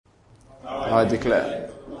I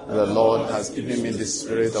declare that the Lord has given me the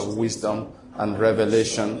spirit of wisdom and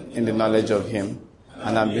revelation in the knowledge of Him,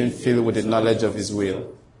 and I'm being filled with the knowledge of His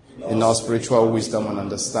will, in all spiritual wisdom and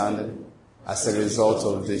understanding. As a result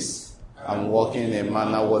of this, I'm walking in a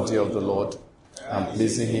manner worthy of the Lord. I'm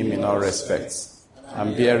pleasing Him in all respects.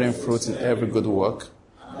 I'm bearing fruit in every good work,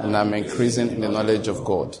 and I'm increasing in the knowledge of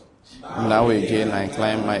God. Now again, I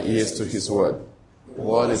incline my ears to His word. The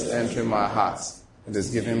word is entering my heart. It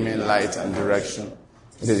is giving me light and direction.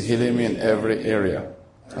 It is healing me in every area,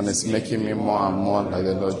 and it's making me more and more like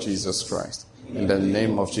the Lord Jesus Christ. In the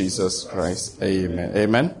name of Jesus Christ, amen.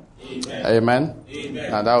 Amen. Amen.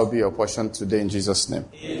 Amen. And that will be your portion today in Jesus' name.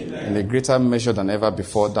 Amen. In a greater measure than ever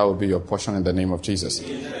before, that will be your portion in the name of Jesus.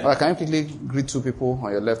 All right, can you quickly greet two people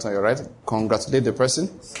on your left and your right? Congratulate the person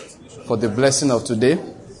for the blessing of today.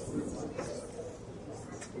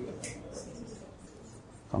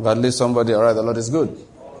 Congratulate somebody. All right, the Lord is good.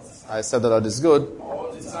 I said the Lord is good.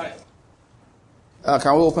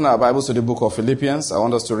 Can we open our Bibles to the book of Philippians? I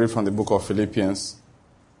want us to read from the book of Philippians,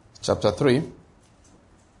 chapter 3.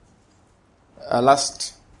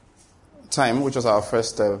 Last time, which was our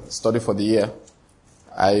first study for the year,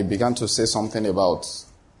 I began to say something about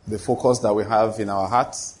the focus that we have in our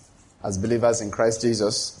hearts as believers in Christ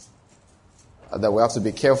Jesus, that we have to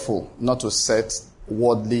be careful not to set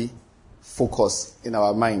worldly focus in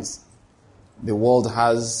our minds. The world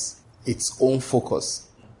has its own focus.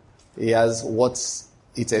 It has what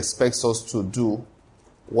it expects us to do,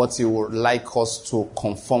 what it would like us to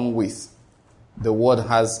conform with. The world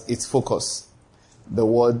has its focus. The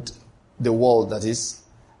world that is,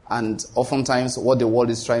 and oftentimes what the world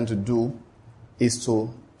is trying to do is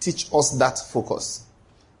to teach us that focus.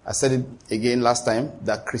 I said it again last time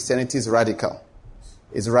that Christianity is radical.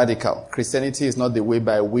 It's radical. Christianity is not the way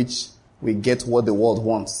by which we get what the world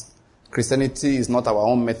wants. Christianity is not our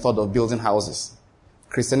own method of building houses.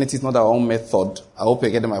 Christianity is not our own method, I hope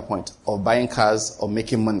you're getting my point, of buying cars or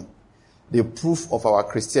making money. The proof of our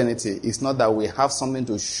Christianity is not that we have something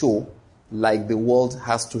to show like the world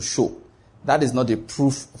has to show. That is not the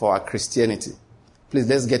proof of our Christianity. Please,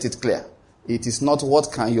 let's get it clear. It is not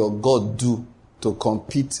what can your God do to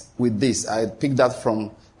compete with this. I picked that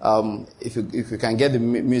from, if you can get the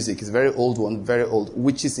music, it's a very old one, very old,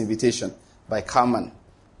 Witch's Invitation by Carman.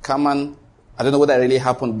 Carman, I don't know whether it really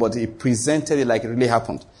happened, but he presented it like it really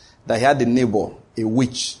happened. That he had a neighbor, a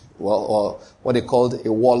witch, or what they called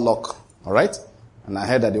a warlock. All right? And I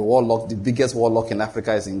heard that the warlock, the biggest warlock in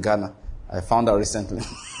Africa is in Ghana. I found out recently.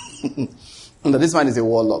 And this man is a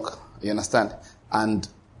warlock. You understand? And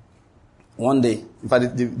one day, in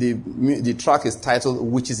fact, the track is titled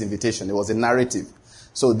Witch's Invitation. It was a narrative.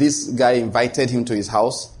 So this guy invited him to his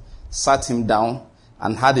house, sat him down,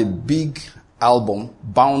 and had a big album,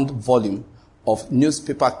 bound volume of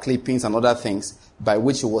newspaper clippings and other things by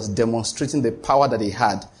which he was demonstrating the power that he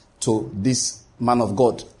had to this man of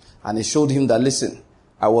God. And he showed him that, listen,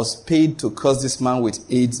 I was paid to curse this man with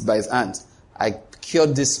AIDS by his aunt. I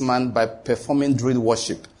cured this man by performing druid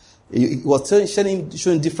worship. He was showing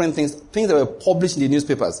different things that were published in the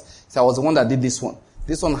newspapers. So I was the one that did this one.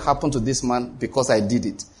 This one happened to this man because I did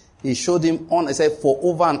it. He showed him I said, for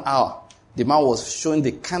over an hour, the man was showing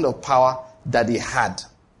the kind of power that he had.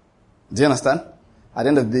 Do you understand? At the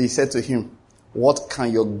end of the day, he said to him, what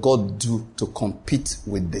can your God do to compete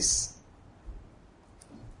with this?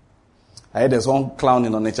 I heard there's one clown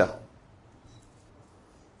in Onitsha.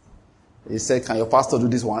 He said, can your pastor do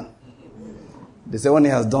this one? They say when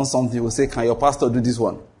he has done something, he will say, can your pastor do this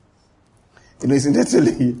one? You know,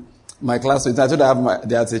 incidentally, my classmates, I told you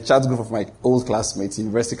there's a chat group of my old classmates,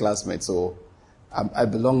 university classmates, so I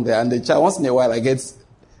belong there. And the chat, once in a while, I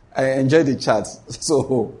enjoy the chat.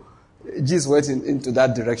 So, Jesus went into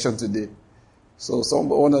that direction today. So,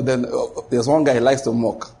 one of them, there's one guy who likes to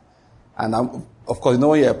mock. And of course,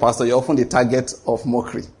 when you're a pastor, you're often the target of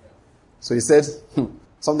mockery. So he said,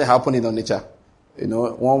 something happened in Onitsha. You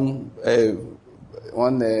know,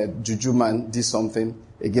 one juju man did something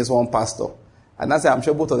against one pastor. And I said, I'm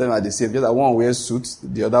sure both of them are the same. Just that one wears suits,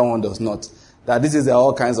 the other one does not. That this is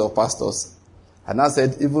all kinds of pastors. And I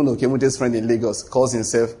said, even Okemute's friend in Lagos calls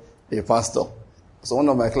himself a pastor. So one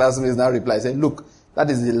of my classmates now replied, said, look, that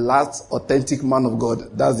is the last authentic man of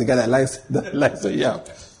God. That's the guy that likes to yap.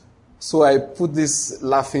 So I put this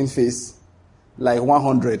laughing face, like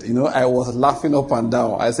 100. You know, I was laughing up and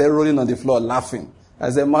down. I said, rolling on the floor, laughing. I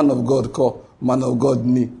said, man of God, call, man of God,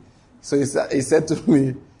 knee. So he said to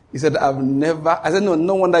me, he said, I said,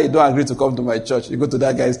 no wonder you don't agree to come to my church. You go to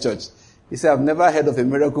that guy's church. He said, I've never heard of a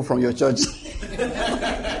miracle from your church.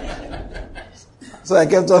 So I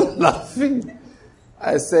kept on laughing.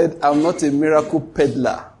 I said, I'm not a miracle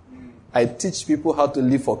peddler. I teach people how to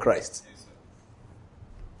live for Christ.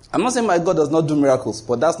 I'm not saying my God does not do miracles,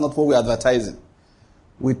 but that's not what we're advertising.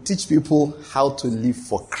 We teach people how to live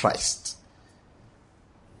for Christ.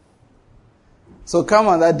 So come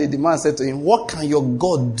on that day, the man said to him, what can your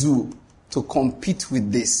God do to compete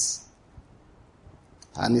with this?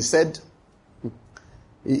 And he said,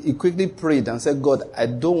 he quickly prayed and said, God, I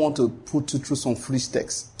don't want to put you through some foolish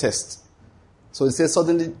test. So he said,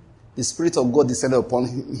 suddenly the Spirit of God descended upon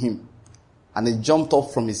him. And he jumped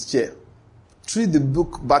up from his chair, threw the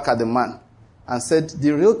book back at the man, and said,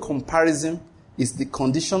 the real comparison is the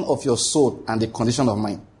condition of your soul and the condition of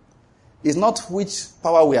mine. It's not which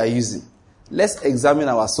power we are using. Let's examine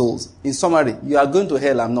our souls. In summary, you are going to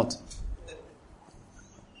hell, I'm not.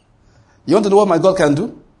 You want to know what my God can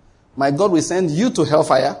do? My God will send you to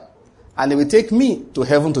hellfire, and he will take me to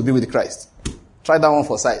heaven to be with Christ. Try that one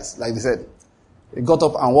for size, like they said. He got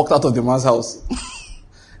up and walked out of the man's house.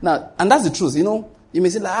 Now, and that's the truth, You may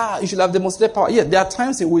say, you should have demonstrated power. Yeah, there are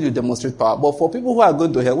times in which you demonstrate power. But for people who are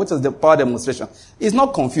going to hell, what is the power demonstration? It's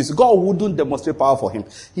not confused. God wouldn't demonstrate power for him.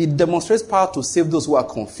 He demonstrates power to save those who are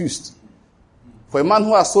confused. For a man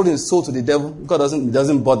who has sold his soul to the devil, God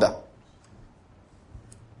doesn't bother.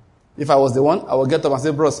 If I was the one, I would get up and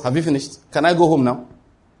say, bros, have you finished? Can I go home now?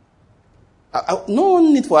 No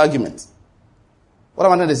need for argument. What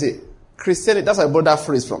am I trying to say? Christianity, that's where I brought that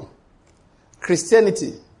phrase from.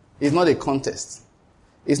 Christianity is not a contest.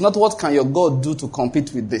 It's not what can your God do to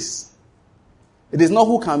compete with this. It is not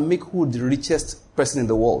who can make who the richest person in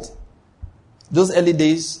the world. Those early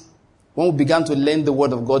days, when we began to learn the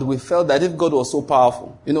word of God, we felt that if God was so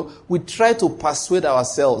powerful, we tried to persuade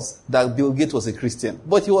ourselves that Bill Gates was a Christian,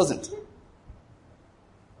 but he wasn't.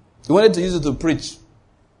 He wanted to use it to preach.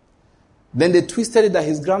 Then they twisted it that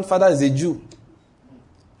his grandfather is a Jew.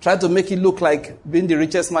 Tried to make it look like being the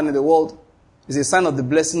richest man in the world is a sign of the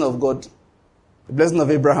blessing of God, the blessing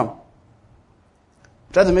of Abraham.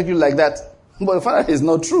 Tried to make it look like that, but the fact is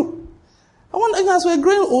not true. I wonder, as we're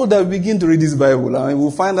growing older, we begin to read this Bible, and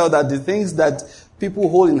we'll find out that the things that people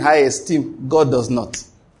hold in high esteem, God does not.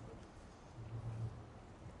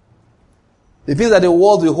 The things that the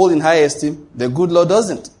world will hold in high esteem, the good Lord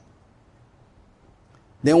doesn't.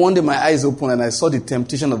 Then one day my eyes opened and I saw the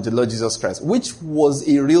temptation of the Lord Jesus Christ, which was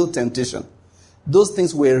a real temptation. Those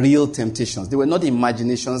things were real temptations. They were not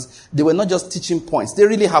imaginations. They were not just teaching points. They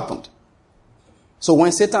really happened. So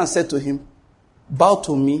when Satan said to him, bow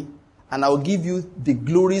to me, and I will give you the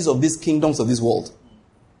glories of these kingdoms of this world.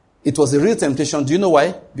 It was a real temptation. Do you know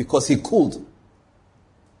why? Because he could.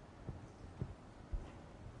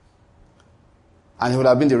 And he would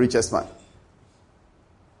have been the richest man.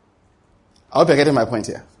 I hope you're getting my point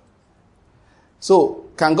here. So,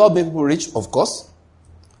 can God make people rich? Of course.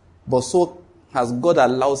 But so has God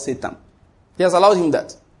allowed Satan. He has allowed him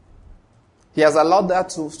that. He has allowed that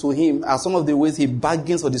to him as some of the ways he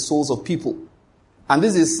bargains for the souls of people. And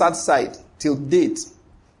this is sad side. Till date,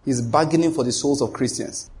 he's bargaining for the souls of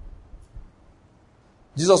Christians.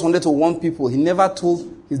 Jesus wanted to warn people. He never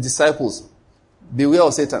told his disciples, beware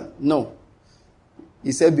of Satan. No.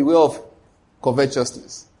 He said, beware of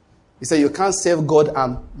covetousness. He said, you can't serve God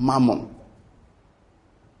and mammon.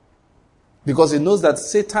 Because he knows that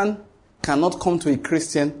Satan cannot come to a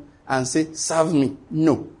Christian and say, serve me.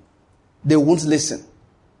 No. They won't listen.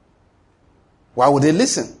 Why would they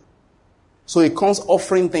listen? So he comes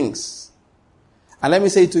offering things. And let me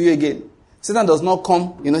say it to you again. Satan does not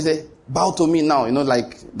come, say, bow to me now,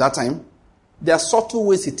 like that time. There are subtle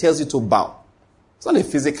ways he tells you to bow. It's not a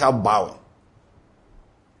physical bowing.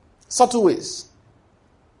 Subtle ways.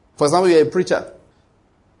 For example, you're a preacher.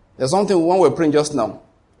 There's something when we're praying just now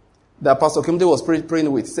that Pastor Kimde was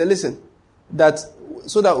praying with. He said, listen,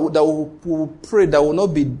 so that we'll pray that we'll not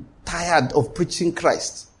be tired of preaching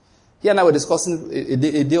Christ. He and I were discussing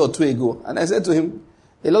a day or two ago, and I said to him,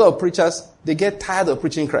 a lot of preachers, they get tired of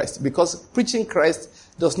preaching Christ because preaching Christ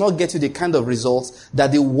does not get you the kind of results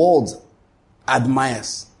that the world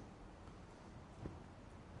admires.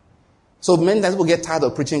 So many times people get tired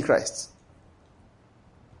of preaching Christ.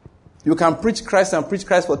 You can preach Christ and preach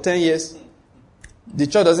Christ for 10 years. The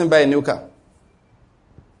church doesn't buy a new car.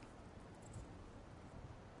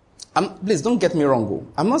 Please don't get me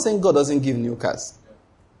wrong. I'm not saying God doesn't give new cars.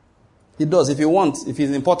 He does. If you want, if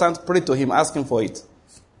it's important, pray to him, ask him for it.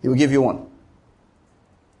 He will give you one.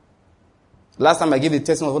 Last time I gave the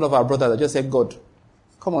testimony of one of our brothers, I just said, God,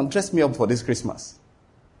 come on, dress me up for this Christmas.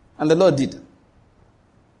 And the Lord did.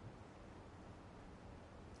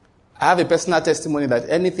 I have a personal testimony that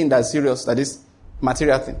anything that's serious, that is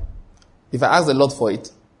material thing, if I ask the Lord for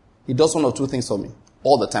it, he does one or two things for me.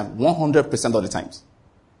 All the time. 100% of the times.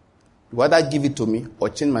 You either give it to me or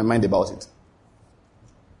change my mind about it.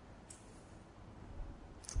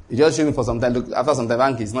 You just show me for some time. Look, after some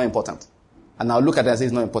time, it's not important. And I'll look at it and say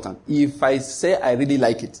it's not important. If I say I really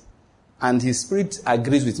like it, and his spirit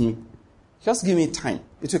agrees with me, just give me time.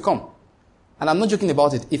 It will come. And I'm not joking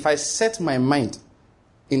about it. If I set my mind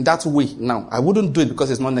in that way now, I wouldn't do it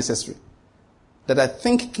because it's not necessary. That I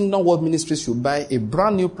think Kingdom World Ministries should buy a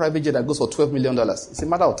brand new private jet that goes for $12 million. It's a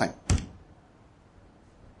matter of time.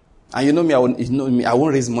 And you know me, I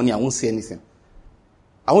won't raise money, I won't say anything.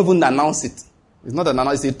 I won't even announce it. It's not an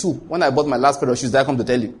announce, it's a two. When I bought my last pair of shoes, I come to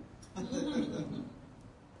tell you.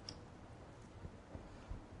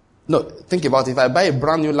 No, think about it. If I buy a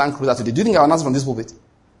brand new Land Cruiser today, do you think I'll announce from this pulpit?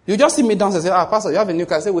 You just see me downstairs and say, Pastor, you have a new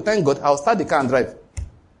car. I say, well, thank God, I'll start the car and drive.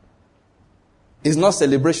 It's not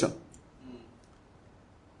celebration.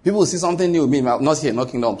 People will see something new with me, not here, not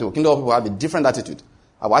Kingdom people. Kingdom people have a different attitude.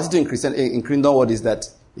 Our attitude in Kingdom World is that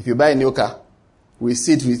if you buy a new car, we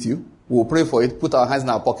sit with you, we'll pray for it, put our hands in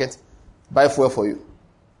our pocket, buy fuel for you.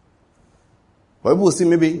 But people will see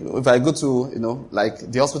maybe if I go to, like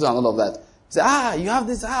the hospital and all of that, say, you have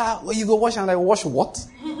this, where you go wash, and I wash what?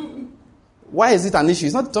 Why is it an issue?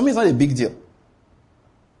 To me, it's not a big deal.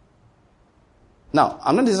 Now,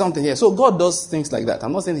 I'm not saying something here. So God does things like that.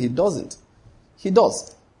 I'm not saying he doesn't. He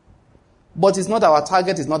does. But it's not our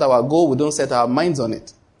target, it's not our goal. We don't set our minds on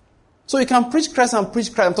it. So you can preach Christ and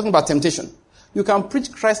preach Christ. I'm talking about temptation. You can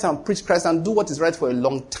preach Christ and do what is right for a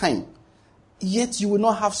long time. Yet you will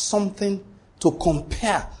not have something to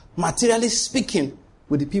compare, materially speaking,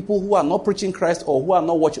 with the people who are not preaching Christ or who are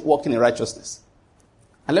not walking in righteousness.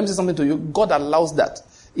 And let me say something to you. God allows that.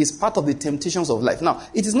 It's part of the temptations of life. Now,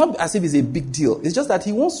 it is not as if it's a big deal. It's just that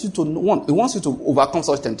he wants you to overcome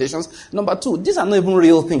such temptations. Number two, these are not even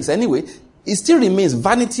real things anyway. It still remains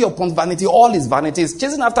vanity upon vanity. All is vanity. It's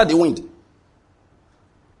chasing after the wind.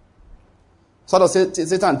 So does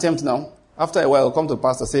Satan tempt now? After a while, I'll come to the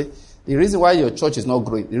pastor say, the reason why your church is not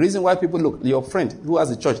growing, the reason why people look, your friend who has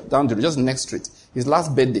a church down the road, just next street, his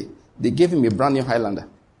last birthday, they gave him a brand new Highlander.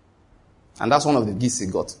 And that's one of the gifts he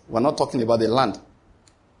got. We're not talking about the land.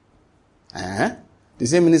 The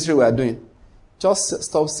same ministry we are doing. Just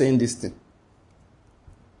stop saying this thing.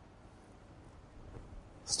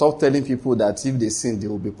 Stop telling people that if they sin, they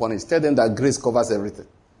will be punished. Tell them that grace covers everything.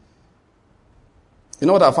 You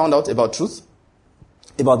know what I found out about truth?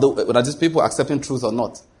 About whether these people accepting truth or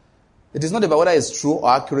not. It is not about whether it's true or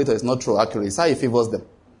accurate or it's not true or accurate. It's how he favors them.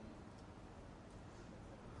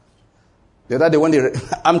 The other day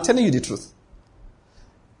I'm telling you the truth.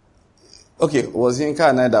 Okay, it was Yinka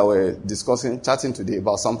and I that were chatting today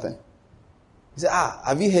about something. He said,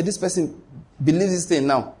 have you heard this person believe this thing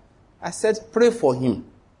now? I said, pray for him.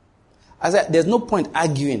 I said, there's no point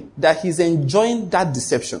arguing that he's enjoying that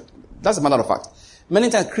deception. That's a matter of fact. Many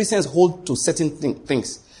times Christians hold to certain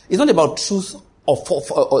things. It's not about truth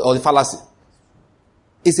or the fallacy.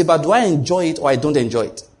 It's about do I enjoy it or I don't enjoy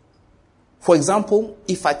it. For example,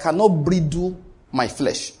 if I cannot bridle my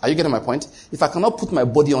flesh, are you getting my point? If I cannot put my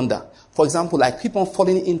body under, for example, I keep on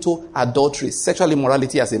falling into adultery, sexual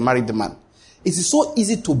immorality as a married man. It is so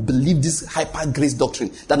easy to believe this hyper grace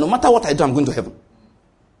doctrine that no matter what I do, I'm going to heaven.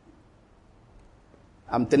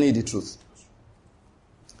 I'm telling you the truth.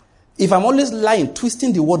 If I'm always lying,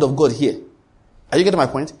 twisting the word of God here, are you getting my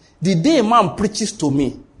point? The day a man preaches to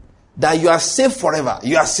me that you are safe forever,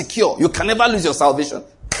 you are secure, you can never lose your salvation,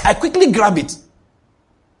 I quickly grab it.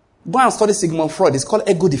 Go and study Sigmund Freud. It's called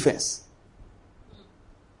ego defense.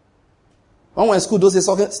 When we were in school, those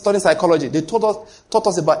days studying psychology, they taught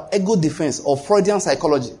us about ego defense or Freudian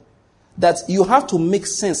psychology. That you have to make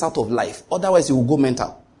sense out of life. Otherwise, you will go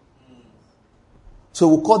mental. So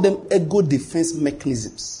we call them ego defense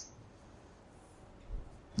mechanisms.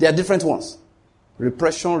 There are different ones.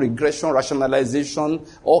 Repression, regression, rationalization,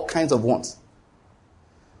 all kinds of ones.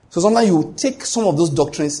 So sometimes you take some of those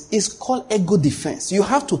doctrines, it's called ego defense. You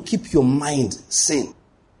have to keep your mind sane.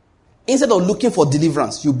 Instead of looking for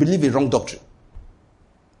deliverance, you believe a wrong doctrine.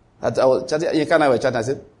 Yinka and I were chatting, I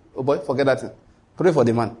said, oh boy, forget that thing. Pray for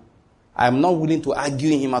the man. I am not willing to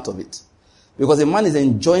argue him out of it. Because the man is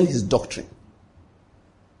enjoying his doctrine.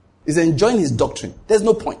 He's enjoying his doctrine. There's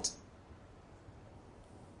no point.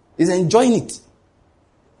 He's enjoying it.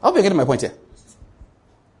 I hope you're getting my point here.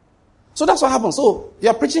 So that's what happens. So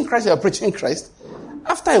you're preaching Christ.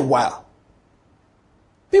 After a while,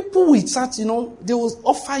 people will start, they will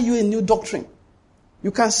offer you a new doctrine.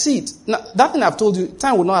 You can see it. Now, that thing I've told you,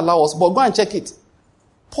 time will not allow us, but go and check it.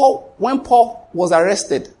 When Paul was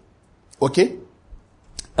arrested, okay?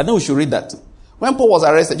 I think we should read that. When Paul was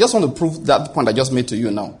arrested, just want to prove that point I just made to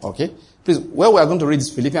you now, okay? Please, where we are going to read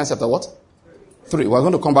is Philippians chapter what? 3. We're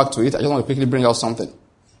going to come back to it. I just want to quickly bring out something.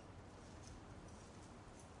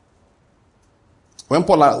 When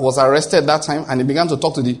Paul was arrested that time and he began to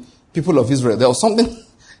talk to the people of Israel, there was something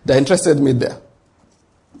that interested me there.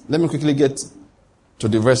 Let me quickly get to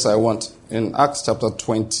the verse I want. In Acts chapter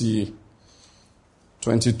 22.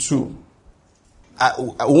 I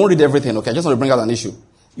won't read everything, okay? I just want to bring out an issue.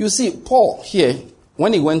 You see, Paul here,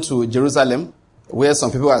 when he went to Jerusalem, where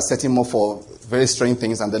some people are setting him up for very strange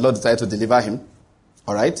things, and the Lord decided to deliver him,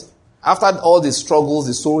 all right? After all the struggles,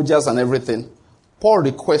 the soldiers and everything, Paul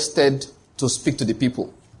requested to speak to the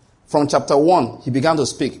people. From chapter 1, he began to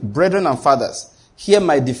speak, "Brethren and fathers, hear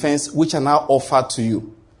my defense, which I now offer to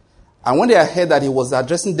you." And when they heard that he was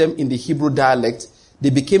addressing them in the Hebrew dialect, they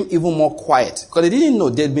became even more quiet. Because they didn't know,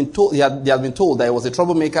 they had been told that he was a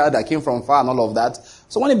troublemaker that came from far and all of that.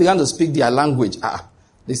 So when he began to speak their language,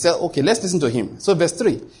 they said, okay, let's listen to him. So verse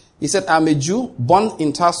 3, he said, "I'm a Jew, born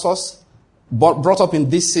in Tarsus, brought up in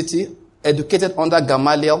this city, educated under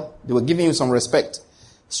Gamaliel." They were giving him some respect.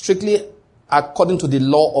 "Strictly according to the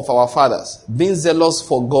law of our fathers, being zealous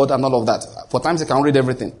for God," and all of that. For times I can read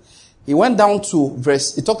everything. He went down to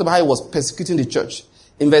he talked about how he was persecuting the church.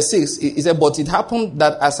 In verse 6, he said, "But it happened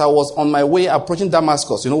that as I was on my way approaching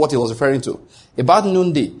Damascus," you know what he was referring to, about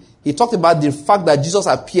noonday, he talked about the fact that Jesus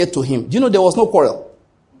appeared to him. Do you know there was no quarrel?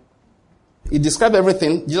 He described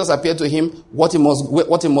everything. Jesus appeared to him, what he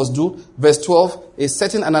must do. Verse 12, a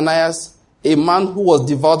certain Ananias, a man who was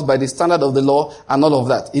devout by the standard of the law, and all of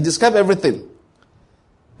that. He described everything.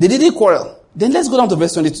 They didn't quarrel. Then let's go down to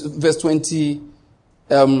verse 20.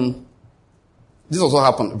 This also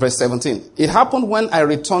happened. Verse 17. "It happened when I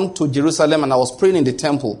returned to Jerusalem and I was praying in the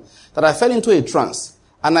temple that I fell into a trance.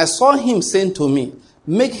 And I saw him saying to me,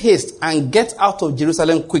 'Make haste and get out of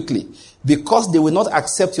Jerusalem quickly, because they will not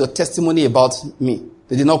accept your testimony about me.'"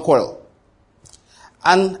 They did not quarrel.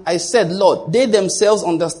 "And I said, 'Lord, they themselves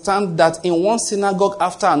understand that in one synagogue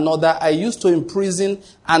after another I used to imprison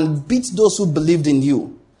and beat those who believed in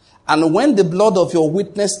you. And when the blood of your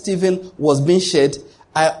witness Stephen was being shed,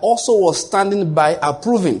 I also was standing by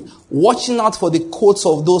approving, watching out for the coats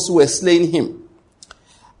of those who were slaying him.'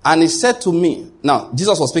 And he said to me," now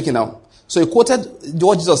Jesus was speaking now. So he quoted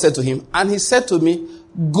what Jesus said to him, "And he said to me,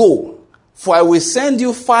 'Go, for I will send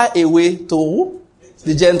you far away to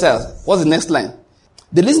the Gentiles.'" What's the next line?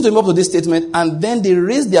 They listened to him up to this statement, and then they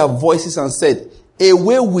raised their voices and said,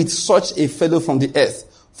 "Away with such a fellow from the earth,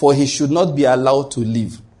 for he should not be allowed to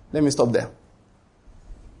live." Let me stop there.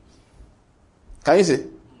 Can you see?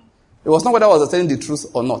 It was not whether I was telling the truth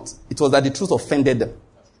or not. It was that the truth offended them.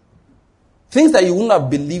 Things that you wouldn't have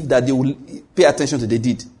believed that they would pay attention to, they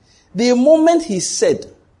did. The moment he said,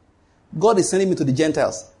 "God is sending me to the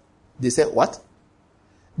Gentiles," they said, "What?"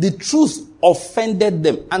 The truth offended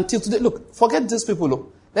them until today. Look, forget these people.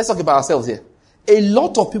 Look, let's talk about ourselves here. A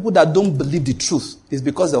lot of people that don't believe the truth is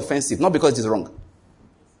because they're offensive, not because it is wrong.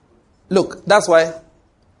 Look, that's why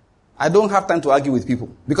I don't have time to argue with people,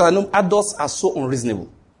 because I know adults are so unreasonable.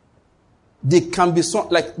 They can be so,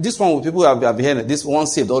 like this one with people who have heard this one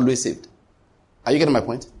saved, always saved. Are you getting my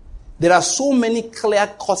point? There are so many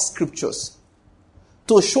clear-cut scriptures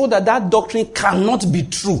to show that that doctrine cannot be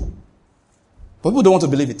true. But people don't want to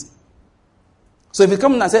believe it. So if you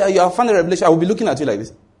come and say, "You have found a revelation," I will be looking at you like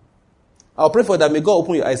this. I'll pray for that. May God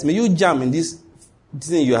open your eyes. May you jam in this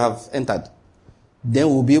thing you have entered. Then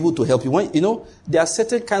we'll be able to help you. When, there are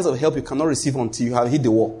certain kinds of help you cannot receive until you have hit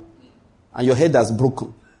the wall and your head has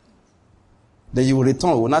broken. Then you will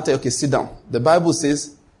return. We will not tell you, "Okay, sit down." The Bible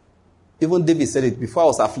says, even David said it, "Before I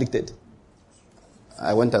was afflicted,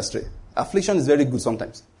 I went astray." Affliction is very good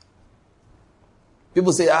sometimes.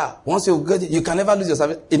 People say, once you get it, you can never lose your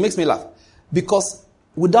salvation. It makes me laugh. Because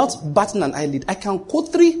without batting an eyelid, I can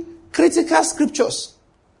quote 3 critical scriptures.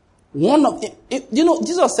 One of,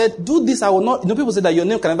 Jesus said, "Do this, I will not." People say that your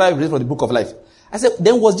name can never be written for the book of life. I said,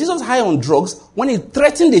 then was Jesus high on drugs when he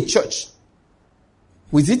threatened the church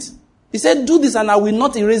with it? He said, "Do this and I will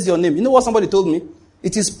not erase your name." You know what somebody told me?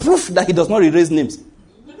 It is proof that he does not erase names.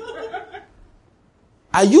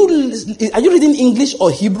 Are you reading English or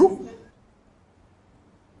Hebrew?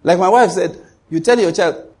 Like my wife said, you tell your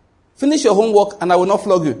child, "Finish your homework and I will not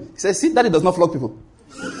flog you." He said, "See, Daddy does not flog people."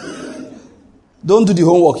 Don't do the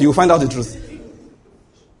homework, you will find out the truth.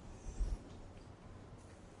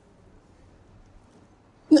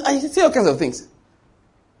 I say all kinds of things.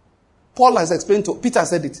 Paul has explained to, Peter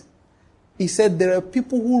said it. He said there are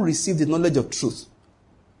people who receive the knowledge of truth.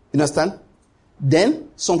 You understand? Then,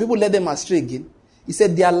 some people led them astray again. He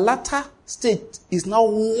said their latter state is now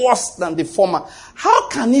worse than the former. How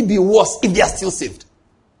can it be worse if they are still saved?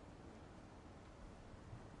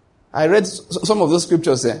 I read some of those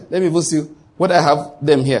scriptures there. Let me see What I have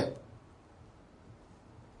them here.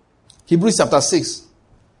 Hebrews chapter 6,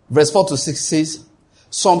 verse 4 to 6 says,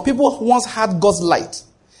 some people once had God's light.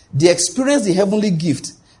 They experienced the heavenly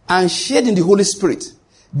gift and shared in the Holy Spirit.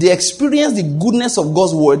 They experienced the goodness of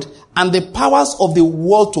God's word and the powers of the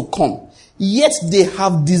world to come. Yet they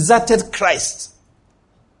have deserted Christ.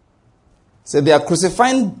 So they are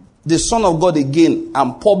crucifying the Son of God again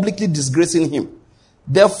and publicly disgracing him.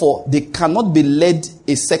 Therefore, they cannot be led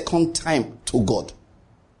a second time to God.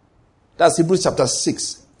 That's Hebrews chapter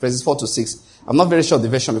 6, verses 4 to 6. I'm not very sure of the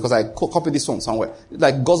version because I copied this one somewhere.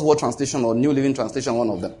 Like God's Word Translation or New Living Translation, one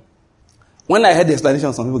of them. When I heard the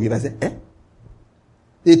explanation some people gave, I said, eh?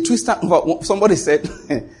 They twisted. Somebody said,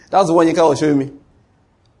 that was the one Yinka was showing me.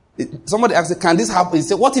 Somebody asked, can this happen? He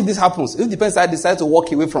said, what if this happens? If the person decides to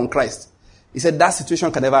walk away from Christ? He said, that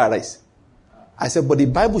situation can never arise. I said, but the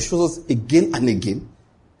Bible shows us again and again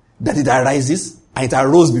that it arises and it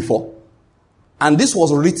arose before. And this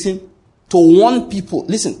was written to warn people.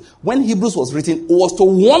 Listen, when Hebrews was written, it was to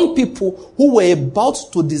warn people who were about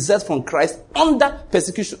to desert from Christ under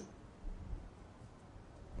persecution.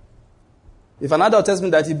 If an adult tells me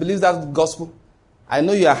that he believes that gospel, I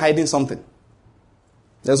know you are hiding something.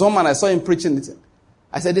 There's one man, I saw him preaching it.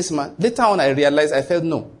 I said, this man, later on I realized, I felt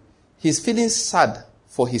no. He's feeling sad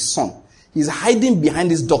for his son. He's hiding behind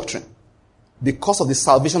this doctrine because of the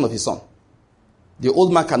salvation of his son. The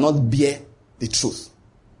old man cannot bear the truth.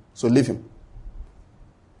 So leave him.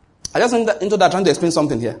 I just went into that trying to explain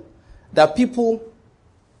something here. That people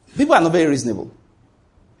are not very reasonable.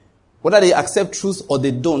 Whether they accept truth or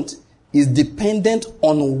they don't is dependent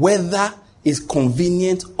on whether it's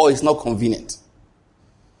convenient or it's not convenient.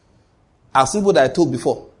 As simple that I told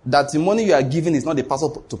before, that the money you are giving is not the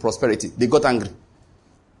passport to prosperity. They got angry.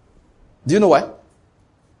 Do you know why?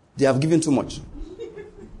 They have given too much.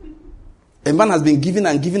 A man has been giving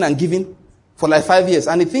and giving and giving for like 5 years,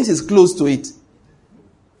 and he thinks he's close to it.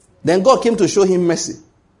 Then God came to show him mercy.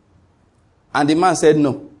 And the man said,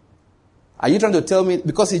 no. Are you trying to tell me?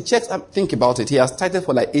 Because he checked, think about it. He has tithed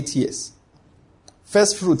for like 8 years.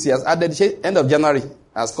 First fruits, he has added, end of January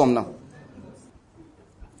has come now.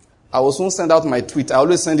 I will soon send out my tweet. I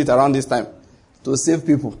always send it around this time to save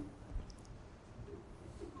people.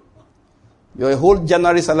 Your whole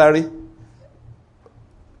January salary,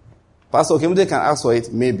 Pastor Okemude can ask for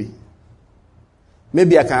it, maybe.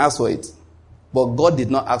 Maybe I can ask for it. But God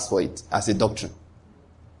did not ask for it as a doctrine.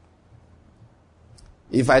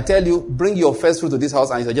 If I tell you, bring your first fruit to this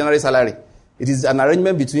house and it's your January salary, it is an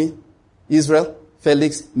arrangement between Israel,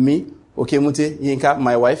 Felix, me, Okemute, Yinka,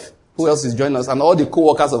 my wife, who else is joining us, and all the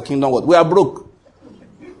co-workers of Kingdom World. We are broke.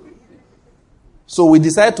 So we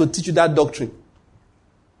decided to teach you that doctrine.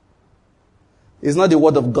 It's not the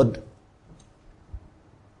word of God.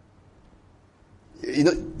 You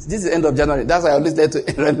know, this is the end of January. That's why I always like to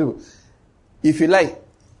remind people. If you like,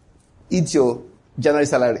 eat your January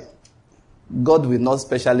salary. God will not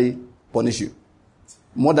specially punish you.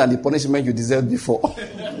 More than the punishment you deserved before.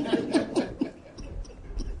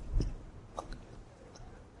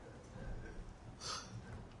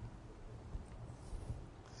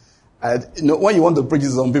 When you want to preach to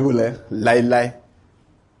some people, lie.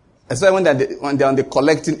 Especially when they're on the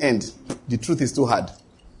collecting end, the truth is too hard.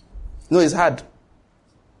 No, it's hard.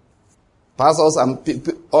 Pastors and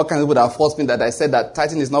all kinds of people that have forced me that I said that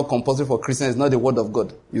tithing is not compulsory for Christians, it's not the word of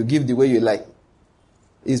God. You give the way you like.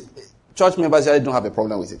 Church members usually don't have a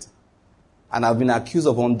problem with it. And I've been accused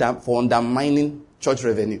of for undermining church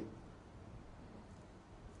revenue.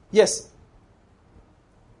 Yes.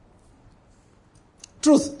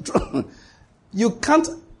 Truth. You can't,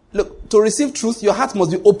 look, to receive truth, your heart must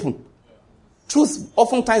be open. Truth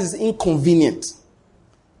oftentimes is inconvenient.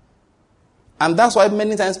 And that's why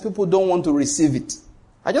many times people don't want to receive it.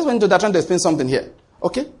 I just went into that trying to explain something here.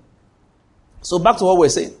 Okay? So back to what we're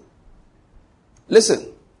saying. Listen.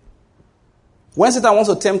 When Satan wants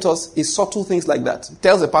to tempt us, it's subtle things like that. He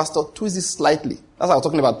tells the pastor, twist it slightly. That's why I'm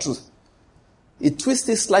talking about truth. It twists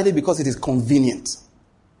it slightly because it is convenient.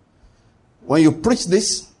 When you preach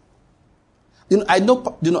this,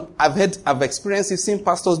 I've experienced it, seen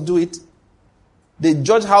pastors do it. They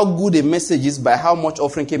judge how good a message is by how much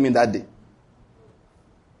offering came in that day.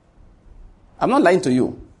 I'm not lying to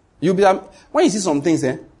you. When you see some things,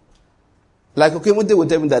 like, okay, what they will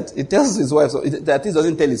tell me that it tells his wife, so that it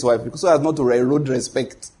doesn't tell his wife, because so as not to erode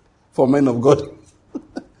respect for men of God.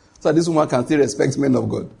 So this woman can still respect men of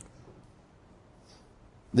God.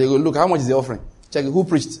 They go, look, how much is the offering? Check it, who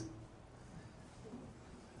preached?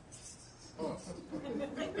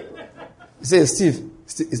 He says, Steve,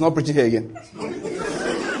 he's not preaching here again.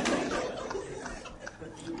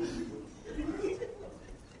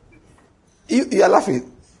 You are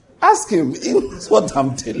laughing. Ask him. He knows what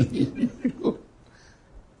I'm telling you. You'll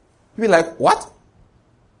be like, what?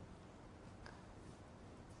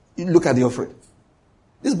 You look at the offering.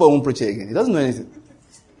 This boy won't preach it again. He doesn't know anything.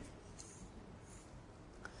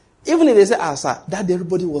 Even if they say, sir, that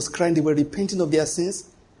everybody was crying, they were repenting of their sins,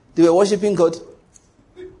 they were worshiping God.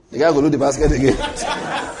 The guy will load the basket again.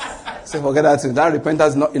 Say, forget that thing. That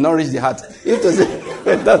repentance it not reach the heart. If to say,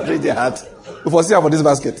 repentance reach the heart, we foresee for this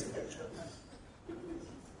basket.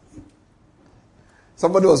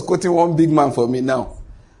 Somebody was quoting one big man for me now.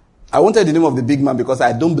 I won't tell the name of the big man because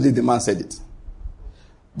I don't believe the man said it.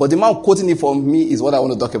 But the man quoting it for me is what I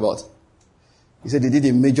want to talk about. He said they did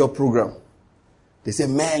a major program. They said,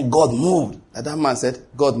 man, God moved. And that man said,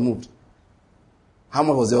 God moved. How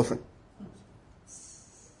much was the offering?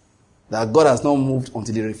 That God has not moved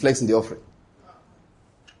until he reflects in the offering.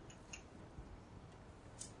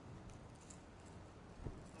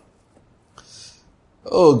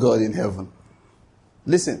 Oh God in heaven.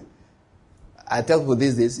 Listen, I tell people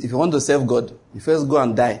these days, if you want to serve God, you first go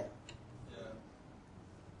and die.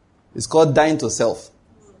 It's called dying to self.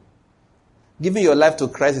 Giving your life to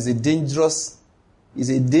Christ is a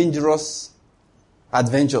dangerous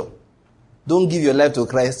adventure. Don't give your life to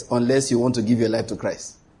Christ unless you want to give your life to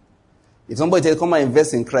Christ. If somebody tells you, come and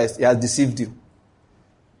invest in Christ, he has deceived you.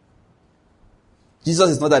 Jesus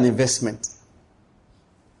is not an investment.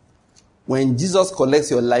 When Jesus collects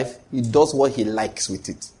your life, he does what he likes with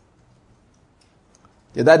it.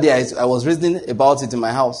 The other day, I was reasoning about it in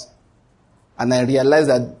my house. And I realized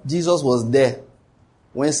that Jesus was there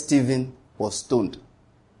when Stephen was stoned.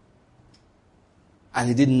 And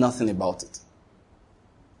he did nothing about it.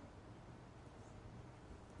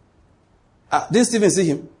 Didn't Stephen see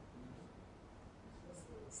him?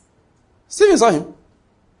 Stephen saw him.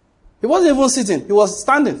 He wasn't even sitting. He was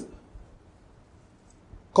standing.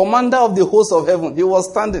 Commander of the host of heaven. He was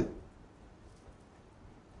standing.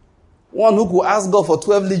 One who could ask God for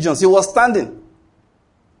 12 legions. He was standing.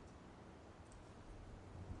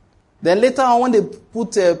 Then later on, when they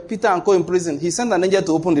put Peter and Co in prison, he sent an angel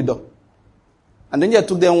to open the door. And the angel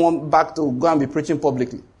took them back to go and be preaching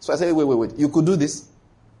publicly. So I said, wait. You could do this?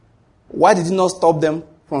 Why did you not stop them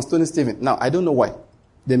from stoning Stephen? Now, I don't know why.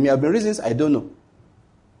 There may have been reasons, I don't know.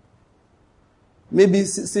 Maybe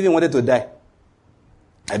Stephen wanted to die.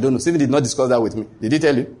 I don't know. Stephen did not discuss that with me. Did he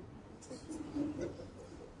tell you?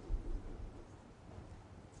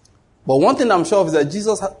 But one thing I'm sure of is that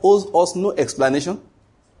Jesus owes us no explanation.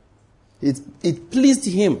 It pleased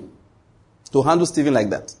him to handle Stephen like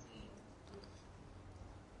that.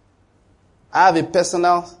 I have a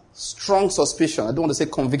personal, strong suspicion, I don't want to say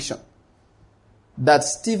conviction, that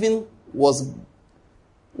Stephen was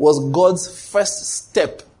God's first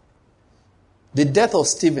step. The death of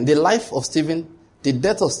Stephen, the life of Stephen, the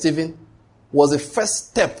death of Stephen was the first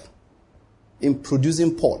step in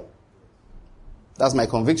producing Paul. That's my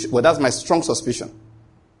conviction. Well, that's my strong suspicion.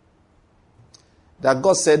 That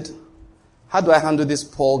God said, how do I handle this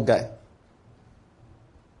Paul guy?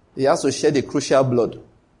 He has to shed a crucial blood.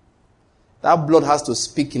 That blood has to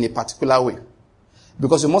speak in a particular way.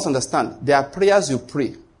 Because you must understand, there are prayers you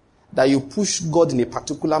pray that you push God in a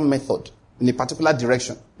particular method, in a particular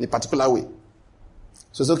direction, in a particular way.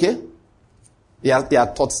 So it's okay? They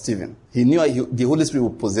had taught Stephen. He knew the Holy Spirit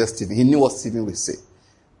would possess Stephen. He knew what Stephen would say.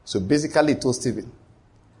 So basically he told Stephen,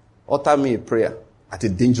 utter me a prayer at a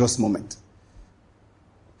dangerous moment.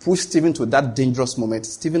 Push Stephen to that dangerous moment.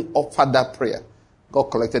 Stephen offered that prayer. God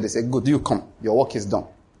collected. They said, good, you come. Your work is done.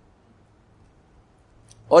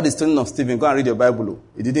 All the stoning of Stephen, go and read your Bible.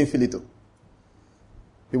 He didn't feel it.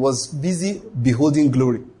 He was busy beholding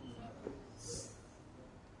glory.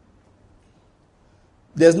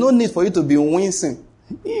 There's no need for you to be wincing.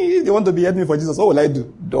 If they want to be helping for Jesus, what will I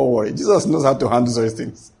do? Don't worry. Jesus knows how to handle such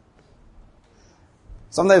things.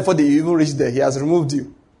 Sometimes before they even reach there, he has removed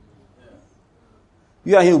you.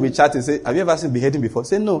 You and he will be chatting, say, have you ever seen beheading before?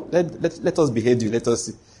 Say, no, let us behead you. Let us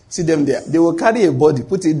see. See them there. They will carry a body,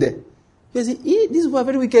 put it there. You say, these people are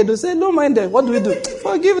very wicked. They say, don't mind them. What do we do?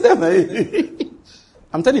 Forgive them.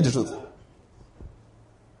 I'm telling you the truth.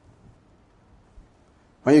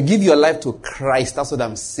 When you give your life to Christ, that's what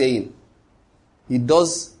I'm saying. He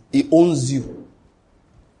owns you.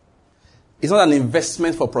 It's not an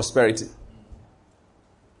investment for prosperity.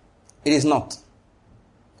 It is not.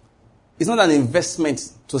 It's not an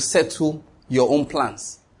investment to settle your own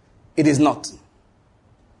plans. It is not.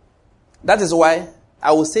 That is why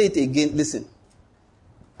I will say it again. Listen.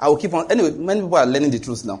 I will keep on. Anyway, many people are learning the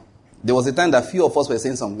truth now. There was a time that few of us were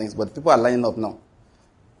saying some things, but people are lining up now.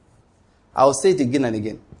 I will say it again and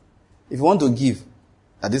again. If you want to give,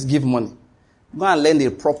 at least give money. Go and learn the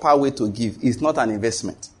proper way to give. It's not an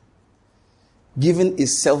investment. Giving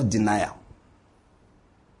is self-denial.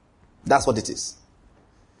 That's what it is.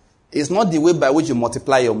 It's not the way by which you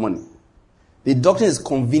multiply your money. The doctrine is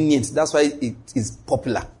convenient. That's why it is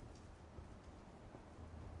popular.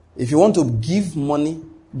 If you want to give money,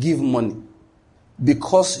 give money.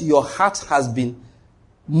 Because your heart has been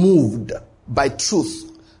moved by truth.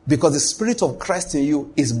 Because the Spirit of Christ in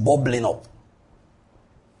you is bubbling up.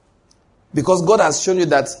 Because God has shown you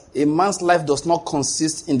that a man's life does not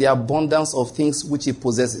consist in the abundance of things which he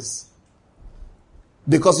possesses.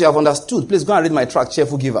 Because you have understood. Please go and read my tract,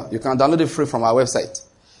 Cheerful Giver. You can download it free from our website.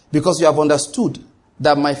 Because you have understood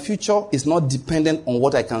that my future is not dependent on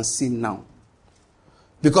what I can see now.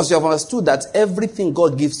 Because you have understood that everything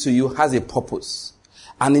God gives to you has a purpose.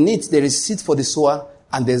 And in it, there is seed for the sower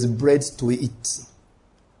and there's bread to eat.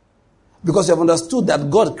 Because you have understood that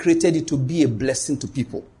God created you to be a blessing to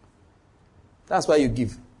people. That's why you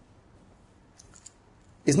give.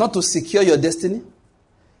 It's not to secure your destiny.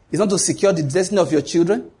 It's not to secure the destiny of your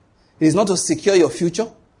children. It is not to secure your future.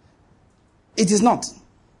 It is not.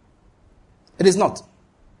 It is not.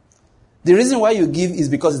 The reason why you give is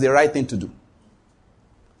because it's the right thing to do.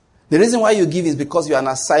 The reason why you give is because you're an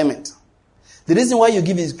assignment. The reason why you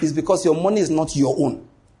give is because your money is not your own.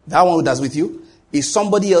 That one that's with you is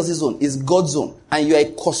somebody else's own. It's God's own. And you are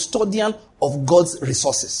a custodian of God's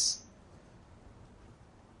resources.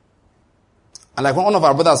 And like one of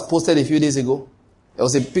our brothers posted a few days ago, there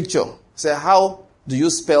was a picture. It said, how do you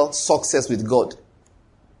spell success with God?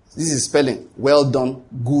 This is spelling, well done,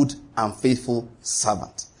 good and faithful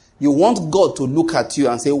servant. You want God to look at you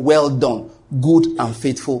and say, well done, good and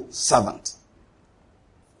faithful servant.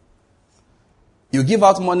 You give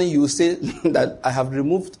out money, you say that I have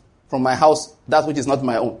removed from my house that which is not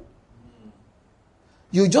my own.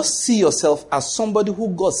 You just see yourself as somebody who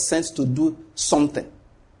God sent to do something.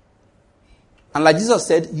 And like Jesus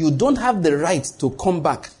said, you don't have the right to come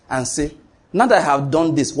back and say, now that I have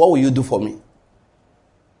done this, what will you do for me?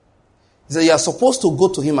 He said, you are supposed to go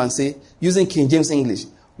to him and say, using King James English,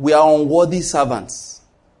 we are unworthy servants.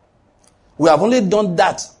 We have only done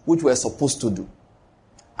that which we are supposed to do.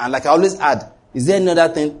 And like I always add, is there any other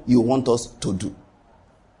thing you want us to do?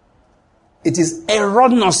 It is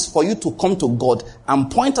erroneous for you to come to God and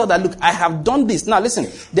point out that, look, I have done this. Now listen,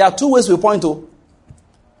 there are two ways we point to.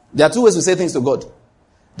 There are two ways we say things to God.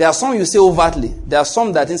 There are some you say overtly. There are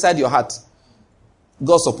some that inside your heart,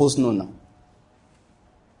 God's supposed to know now.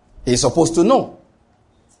 He's supposed to know.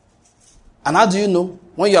 And how do you know?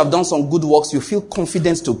 When you have done some good works, you feel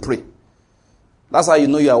confident to pray. That's how you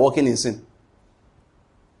know you are walking in sin.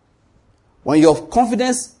 When your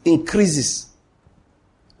confidence increases,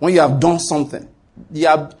 when you have done something, you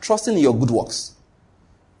are trusting in your good works.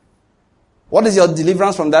 What is your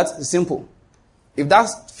deliverance from that? It's simple. If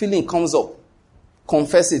that feeling comes up,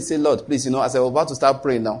 confess it. Say, Lord, please, as I was about to start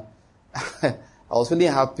praying now, I was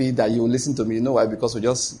feeling happy that you will listen to me. You know why? Because we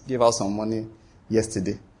just gave out some money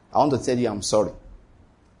yesterday. I want to tell you I'm sorry.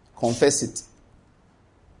 Confess it.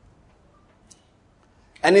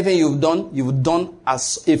 Anything you've done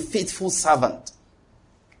as a faithful servant.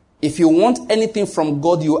 If you want anything from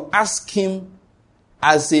God, you ask him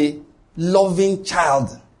as a loving child.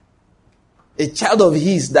 A child of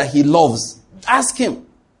his that he loves. Ask him.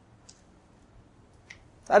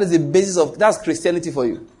 That is the basis of, that's Christianity for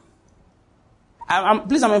you.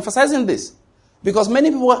 Please, I'm emphasizing this. Because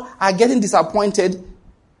many people are getting disappointed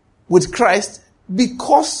with Christ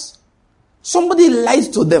because somebody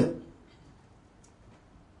lied to them.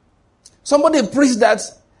 Somebody preached that,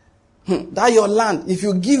 that your land, if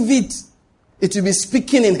you give it, it will be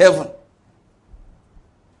speaking in heaven.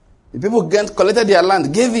 The people collected their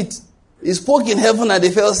land, gave it. It spoke in heaven and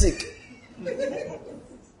they fell sick.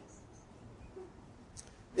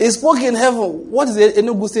 He spoke in heaven. What is the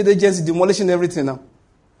Enugu State Agency demolishing everything now?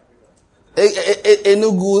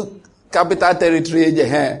 Enugu Capital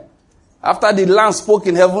Territory. After the land spoke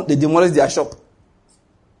in heaven, they demolished their shop.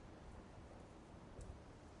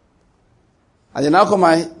 And they now come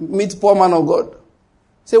and meet poor man of God.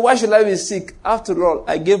 Say, why should I be sick? After all,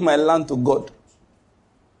 I gave my land to God.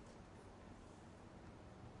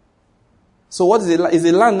 So what is the land? Is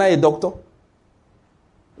the land now a doctor?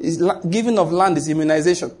 Giving of land is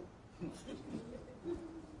immunization.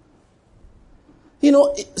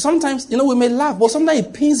 Sometimes, we may laugh, but sometimes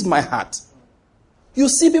it pains my heart. You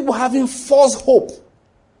see people having false hope.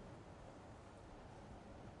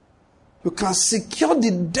 You can secure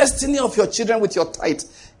the destiny of your children with your tithe.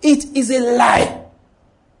 It is a lie.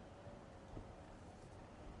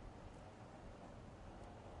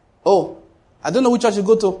 Oh, I don't know which church you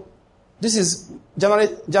go to. This is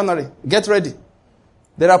January. Get ready.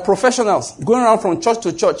 There are professionals going around from church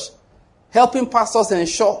to church, helping pastors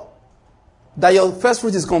ensure that your first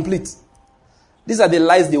fruit is complete. These are the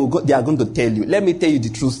lies they are going to tell you. Let me tell you the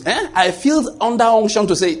truth. I feel under unction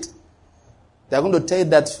to say it. They are going to tell you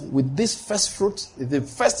that with this first fruit, if the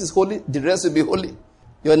first is holy, the rest will be holy.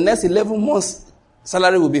 Your next 11 months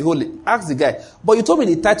salary will be holy. Ask the guy. But you told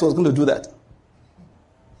me the tithe was going to do that.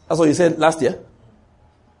 That's what you said last year.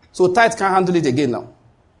 So tithe can't handle it again now.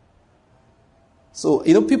 So,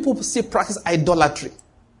 people still practice idolatry.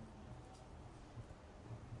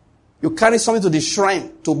 You carry something to the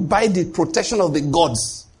shrine to buy the protection of the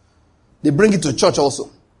gods. They bring it to church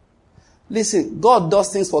also. Listen, God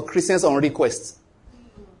does things for Christians on request.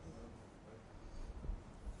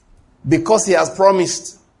 Because he has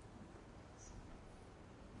promised.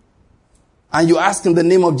 And you ask him the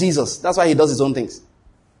name of Jesus. That's why he does his own things.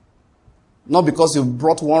 Not because you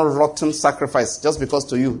brought one rotten sacrifice. Just because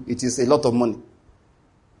to you it is a lot of money.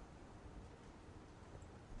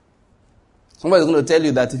 Somebody is going to tell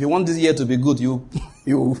you that if you want this year to be good, you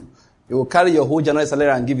will carry your whole January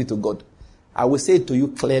salary and give it to God. I will say to you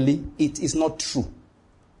clearly, it is not true.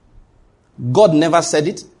 God never said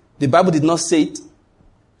it. The Bible did not say it.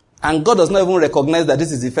 And God does not even recognize that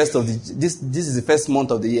this is the first of this is the first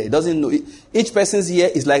month of the year. He doesn't know it. Each person's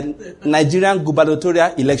year is like Nigerian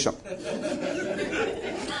gubernatorial election.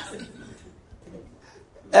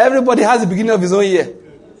 Everybody has the beginning of his own year.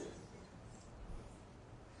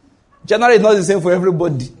 January is not the same for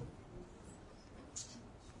everybody.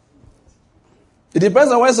 It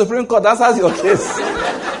depends on when Supreme Court answers your case.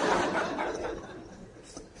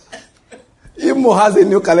 Imo has a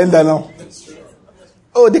new calendar now.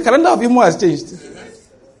 Oh, the calendar of Imo has changed.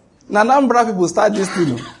 Now, Nambra people start this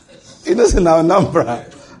thing. It doesn't now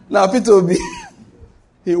Nambra. Now, P2B,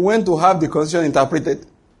 he went to have the constitution interpreted.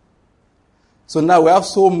 So now we have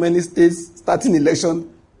so many states starting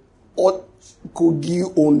election. Kogi,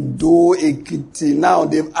 Ondo, Ekiti. Now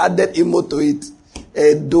they've added Imo to it.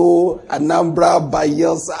 Edo, Anambra,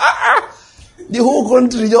 Bayelsa. The whole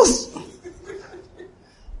country just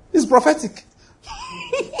is prophetic.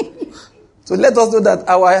 So let us know that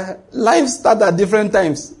our lives start at different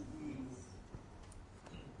times.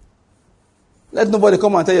 Let nobody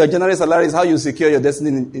come and tell you your January salary is how you secure your destiny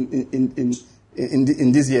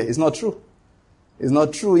in this year. It's not true. It's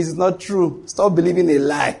not true. It's not true. Stop believing a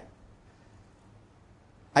lie.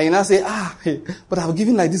 And you now say, but I've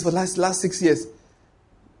given like this for the last 6 years.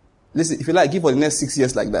 Listen, if you like, give for the next 6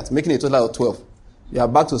 years like that, making a total of 12. You are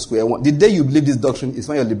back to square one. The day you believe this doctrine is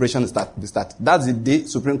when your liberation start. That's the day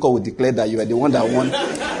Supreme Court will declare that you are the one that won.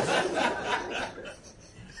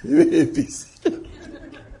 Peace.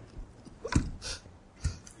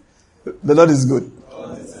 The Lord is good.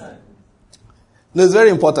 No, it's very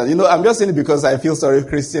important. I'm just saying it because I feel sorry.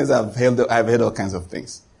 Christians have heard all kinds of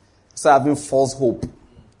things. So having false hope.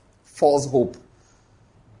 False hope.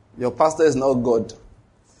 Your pastor is not God.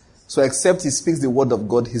 So except he speaks the word of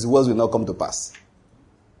God, his words will not come to pass.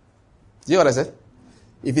 Do you know what I said?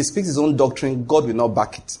 If he speaks his own doctrine, God will not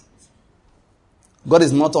back it. God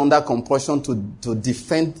is not under compulsion to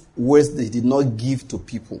defend words that he did not give to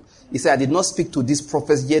people. He said, I did not speak to these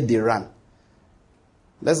prophets, yet they ran.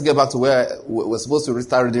 Let's get back to where we're supposed to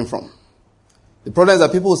start reading from. The problem is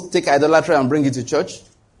that people take idolatry and bring it to church.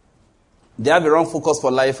 They have a wrong focus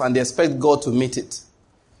for life and they expect God to meet it.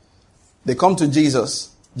 They come to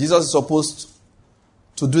Jesus. Jesus is supposed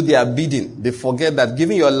to do their bidding. They forget that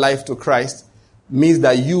giving your life to Christ means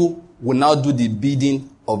that you will now do the bidding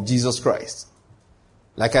of Jesus Christ.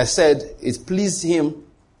 Like I said, it pleased him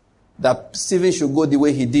that Stephen should go the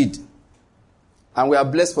way he did. And we are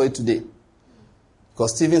blessed for it today.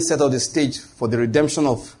 Because Stephen set up the stage for the redemption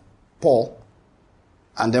of Paul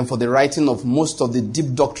and then for the writing of most of the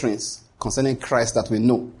deep doctrines concerning Christ that we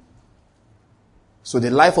know. So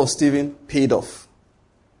the life of Stephen paid off.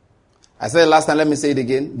 I said it last time, let me say it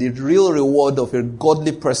again. The real reward of a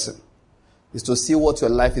godly person is to see what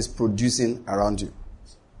your life is producing around you.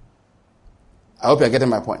 I hope you're getting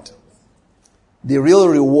my point. The real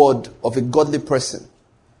reward of a godly person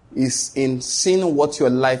is in seeing what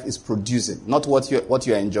your life is producing, not what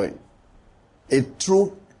you're enjoying. A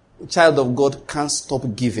true child of God can't stop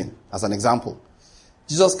giving. As an example,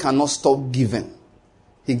 Jesus cannot stop giving.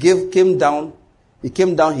 He came down, he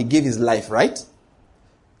gave his life, right?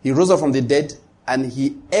 He rose up from the dead, and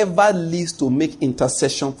he ever lives to make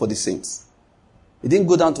intercession for the saints. He didn't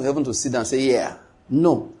go down to heaven to sit and say, yeah.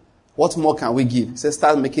 No. What more can we give? He said,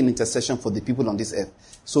 start making intercession for the people on this earth.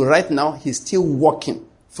 So right now, he's still working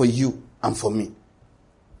for you and for me.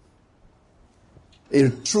 A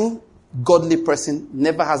true godly person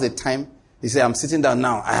never has a time They say, I'm sitting down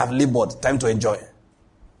now. I have labored. Time to enjoy.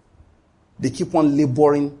 They keep on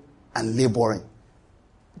laboring and laboring,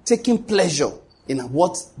 taking pleasure in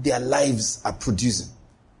what their lives are producing.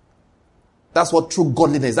 That's what true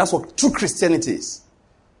godliness, that's what true Christianity is.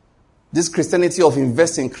 This Christianity of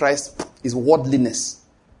invest in Christ is worldliness,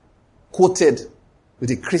 quoted with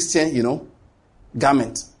a Christian,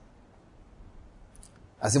 garment.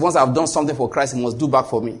 As if once I've done something for Christ, he must do back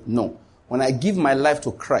for me. No. When I give my life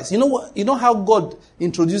to Christ, you know what? You know how God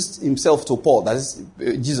introduced himself to Paul, that is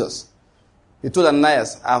Jesus. He told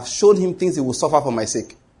Ananias, I've shown him things he will suffer for my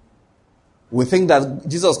sake. We think that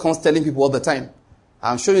Jesus comes telling people all the time,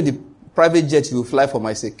 I'm showing you the private jet you will fly for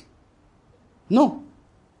my sake. No.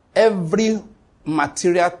 Every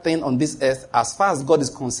material thing on this earth, as far as God is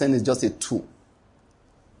concerned, is just a tool.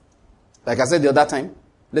 Like I said the other time,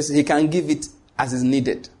 listen, he can give it as is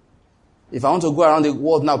needed. If I want to go around the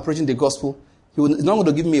world now preaching the gospel, he's not going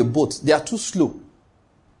to give me a boat. They are too slow.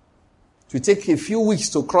 It will take a few weeks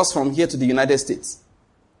to cross from here to the United States.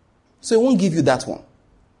 So he won't give you that one.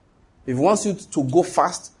 If he wants you to go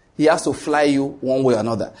fast, he has to fly you one way or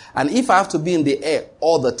another. And if I have to be in the air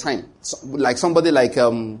all the time, like somebody like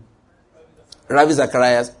Ravi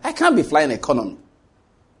Zacharias, I can't be flying economy.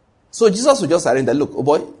 So Jesus will just arrange that, look, oh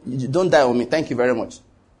boy, you don't die on me. Thank you very much.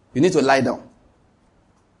 You need to lie down.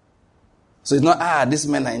 So it's not, this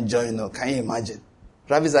men are enjoying. No, can you imagine?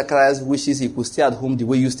 Ravi Zacharias wishes he could stay at home the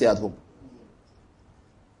way you stay at home.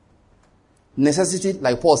 Necessity,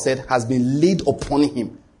 like Paul said, has been laid upon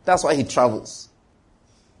him. That's why he travels.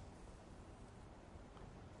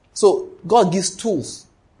 So God gives tools.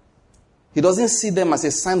 He doesn't see them as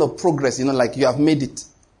a sign of progress, like you have made it.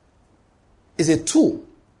 It's a tool.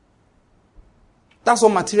 That's what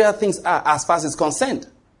material things are as far as it's concerned.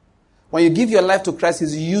 When you give your life to Christ,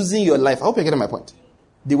 he's using your life. I hope you're getting my point.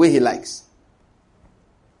 The way he likes.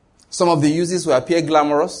 Some of the uses will appear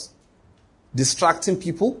glamorous, distracting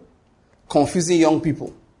people, confusing young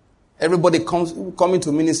people. Everybody coming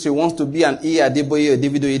to ministry wants to be an Iya Adeboye or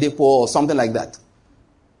David Oyedepo or something like that.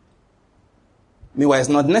 Meanwhile, it's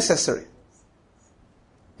not necessary.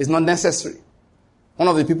 It's not necessary. One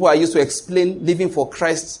of the people I used to explain living for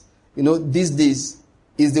Christ, these days,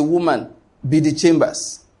 is the woman, B.D.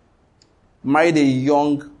 Chambers. Married a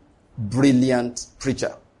young, brilliant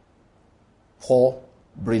preacher. Poor,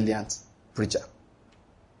 brilliant preacher.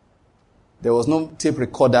 There was no tape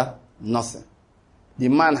recorder, nothing. The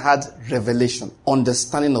man had revelation,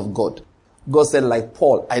 understanding of God. God said, like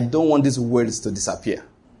Paul, I don't want these words to disappear.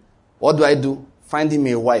 What do? Find him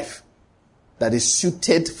a wife that is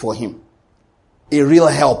suited for him. A real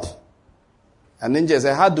help. And then Jesus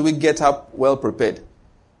said, how do we get up well prepared?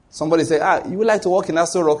 Somebody said, you would like to walk in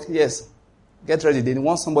Aso Rock? Yes. Get ready. They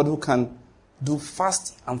want somebody who can do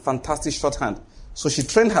fast and fantastic shorthand. So she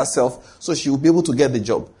trained herself so she would be able to get the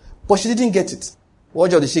job. But she didn't get it.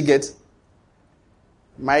 What job did she get?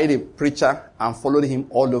 Married a preacher and followed him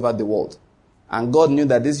all over the world. And God knew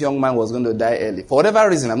that this young man was going to die early. For whatever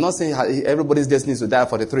reason, I'm not saying everybody's destiny is to die at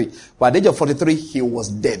 43. But at the age of 43, he was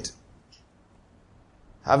dead.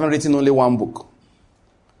 Having written only one book.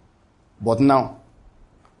 But now,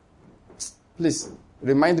 please,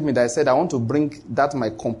 remind me that I said I want to bring that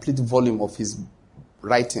my complete volume of his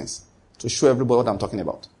writings to show everybody what I'm talking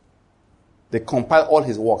about. They compile all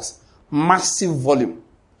his works. Massive volume.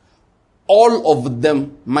 All of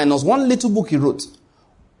them, minus one little book he wrote,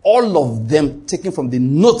 all of them taken from the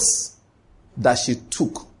notes that she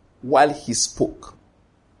took while he spoke.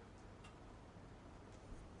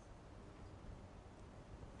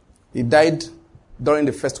 He died during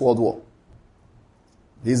the First World War.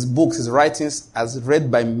 His books, his writings, as read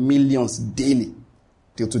by millions daily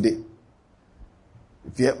till today.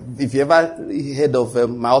 If you ever heard of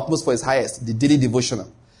My Utmost for His Highest, the daily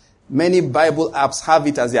devotional, many Bible apps have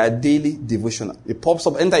it as their daily devotional. It pops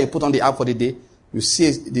up, anytime you put on the app for the day, you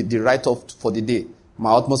see the write-off for the day,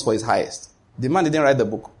 My Utmost for His Highest. The man didn't write the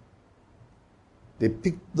book. They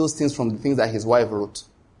picked those things from the things that his wife wrote.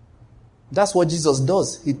 That's what Jesus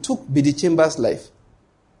does. He took B.D. Chambers' life.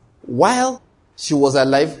 While she was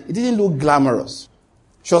alive, it didn't look glamorous.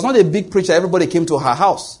 She was not a big preacher. Everybody came to her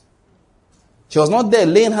house. She was not there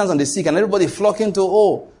laying hands on the sick and everybody flocking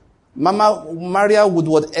to, Mama Maria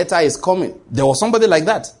Woodward Etta is coming. There was somebody like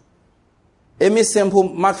that. Amy Semple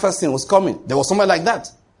McPherson was coming. There was somebody like that.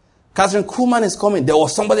 Catherine Kuhlman is coming. There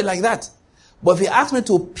was somebody like that. But if you ask me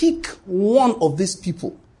to pick one of these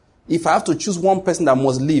people, if I have to choose one person that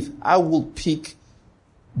must leave, I will pick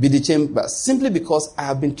B.D. Chambers, simply because I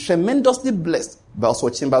have been tremendously blessed by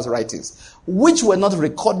Oswald Chambers' writings, which were not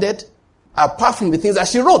recorded apart from the things that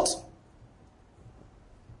she wrote.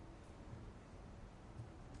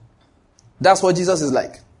 That's what Jesus is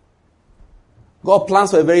like. God plans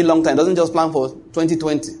for a very long time. Doesn't just plan for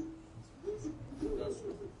 2020.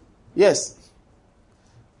 Yes.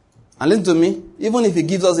 And listen to me. Even if he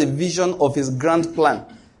gives us a vision of his grand plan,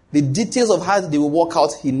 the details of how they will work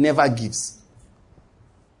out, he never gives.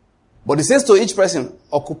 But he says to each person,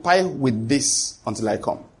 occupy with this until I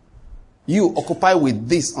come. You occupy with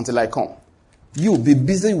this until I come. You be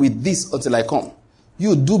busy with this until I come.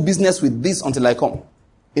 You do business with this until I come.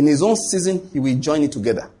 In his own season, he will join it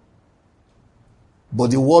together.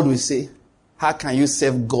 But the world will say, how can you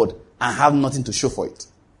serve God and have nothing to show for it?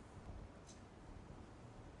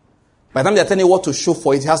 By the time they are telling you what to show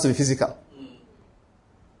for it, it has to be physical.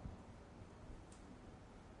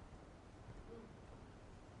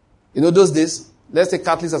 You know those days, let's take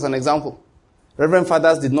Catholics as an example. Reverend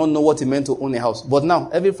fathers did not know what it meant to own a house. But now,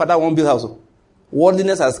 every father won't build a house.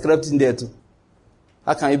 Worldliness has crept in there too.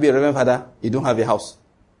 How can you be a reverend father? You don't have a house.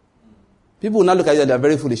 People will now look at you and they are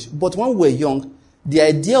very foolish. But when we were young, the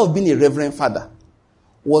idea of being a reverend father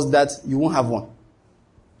was that you won't have one.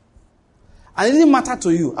 And it didn't matter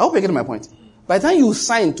to you. I hope you're getting my point. By the time you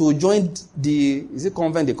signed to join is it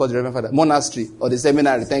convent they call the reverend father? Monastery or the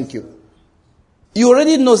seminary, thank you. You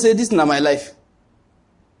already know, say, this is not my life.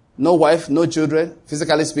 No wife, no children,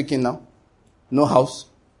 physically speaking now. No house.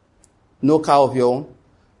 No car of your own.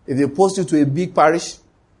 If they post you to a big parish,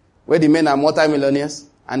 where the men are multi-millionaires,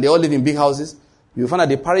 and they all live in big houses, you find that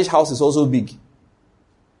the parish house is also big.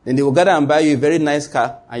 Then they will gather and buy you a very nice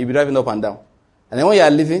car, and you'll be driving up and down. And then when you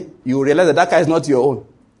are leaving, you will realize that that car is not your own.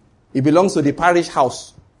 It belongs to the parish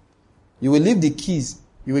house. You will leave the keys.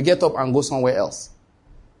 You will get up and go somewhere else.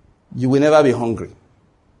 You will never be hungry.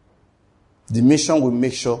 The mission will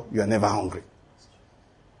make sure you are never hungry.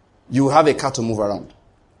 You will have a car to move around.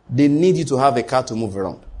 They need you to have a car to move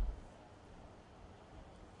around.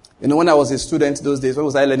 You know, when I was a student those days, when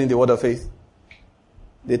was I learning the word of faith?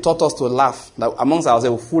 They taught us to laugh. Like amongst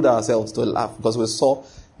ourselves, we fooled ourselves to laugh because we saw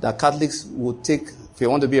that Catholics would take, if you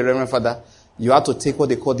want to be a reverend father, you have to take what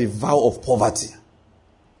they call the vow of poverty.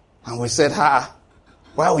 And we said,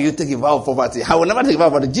 why will you take a vow of poverty? I will never take a vow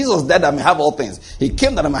of poverty. Jesus died that I may have all things. He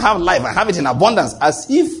came that I may have life and have it in abundance, as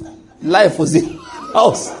if life was in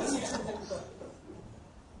house.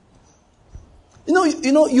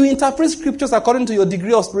 You interpret scriptures according to your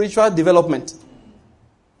degree of spiritual development.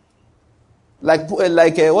 Like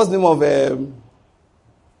what's the name of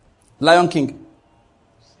Lion King?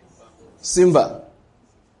 Simba.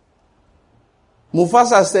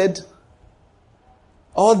 Mufasa said,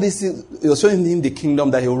 all this is, you're showing him the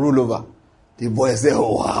kingdom that he'll rule over. The boy said,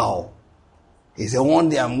 oh, wow. He said, one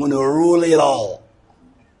day I'm going to rule it all.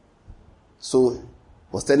 So, he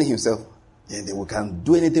was telling himself, we can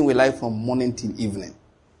do anything we like from morning till evening.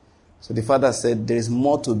 So the father said, there is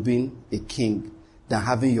more to being a king than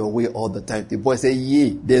having your way all the time. The boy said,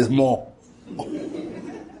 there's more.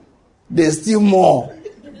 There's still more.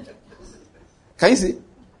 Can you see?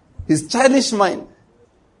 His childish mind,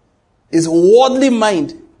 his worldly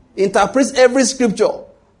mind, interprets every scripture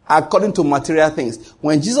according to material things.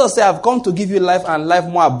 When Jesus said, I've come to give you life and life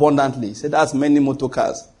more abundantly, he said, that's many motor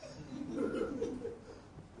cars.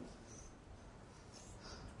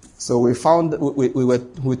 So we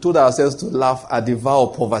told ourselves to laugh at the vow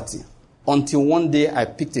of poverty. Until one day I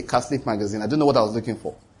picked a Catholic magazine. I don't know what I was looking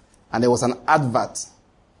for. And there was an advert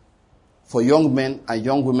for young men and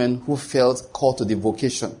young women who felt called to the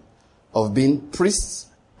vocation of being priests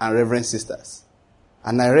and reverend sisters.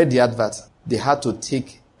 And I read the advert. They had to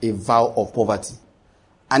take a vow of poverty.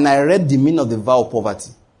 And I read the meaning of the vow of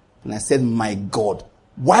poverty. And I said, my God,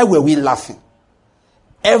 why were we laughing?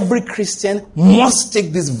 Every Christian must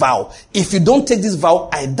take this vow. If you don't take this vow,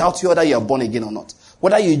 I doubt you whether you are born again or not.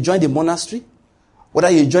 Whether you join the monastery,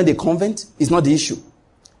 whether you join the convent, is not the issue.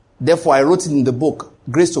 Therefore, I wrote it in the book,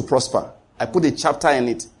 Grace to Prosper. I put a chapter in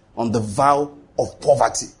it on the vow of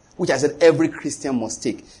poverty, which I said every Christian must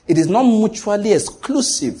take. It is not mutually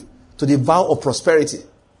exclusive to the vow of prosperity.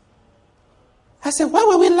 I said, why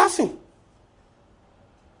were we laughing?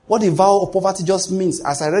 What the vow of poverty just means,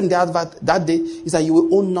 as I read in the advert that day, is that you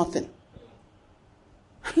will own nothing.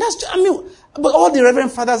 And that's, but all the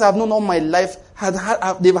reverend fathers I've known all my life,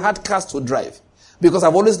 they've had cars to drive. Because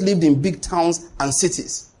I've always lived in big towns and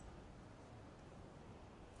cities.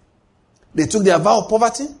 They took their vow of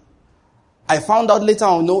poverty. I found out later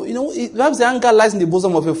on, perhaps the anger lies in the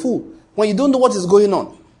bosom of a fool. When you don't know what is going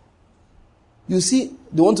on. You see,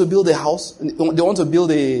 they want to build a house, they want to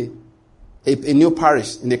build a new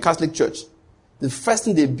parish in the Catholic Church. The first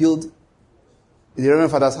thing they build is the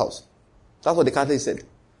Reverend Father's house. That's what the Catholics said.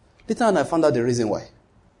 Later on, I found out the reason why.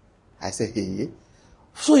 I said, hey.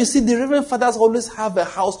 So you see, the Reverend Fathers always have a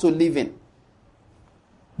house to live in.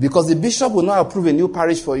 Because the bishop will not approve a new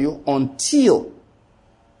parish for you until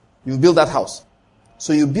you build that house.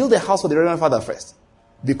 So you build a house for the Reverend Father first.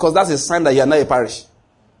 Because that's a sign that you are not a parish.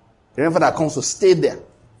 The Reverend Father comes to stay there.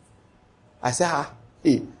 I say,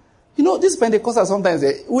 hey, this Pentecostal sometimes,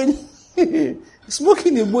 when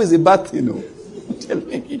smoking a bowl is a bad thing, I'm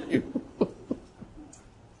telling you.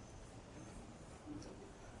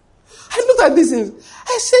 I looked at this and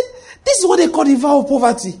I said, this is what they call the vow of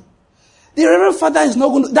poverty. The Reverend Father is not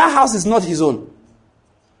going to, that house is not his own.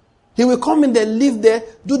 He will come in there, live there,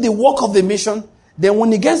 do the work of the mission. Then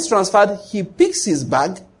when he gets transferred, he picks his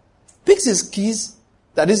bag, picks his keys.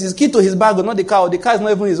 That is his key to his bag, not the car. The car is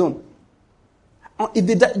not even his own. If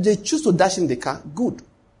they choose to dash in the car, good.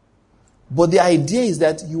 But the idea is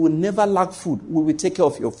that you will never lack food. We will take care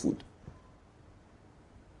of your food.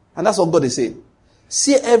 And that's what God is saying.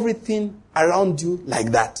 See everything around you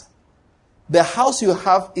like that. The house you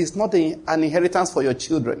have is not an inheritance for your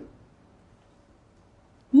children.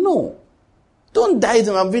 No. Don't die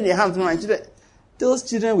to and bring a hand to my children. Those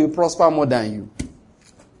children will prosper more than you.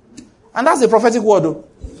 And that's the prophetic word, though.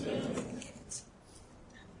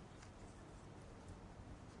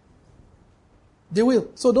 They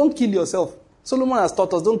will. So don't kill yourself. Solomon has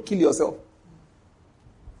taught us, don't kill yourself.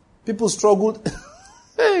 People struggled.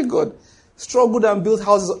 Hey, God. Struggled and built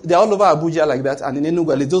houses. They're all over Abuja like that. And in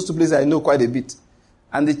Enugu, those two places I know quite a bit.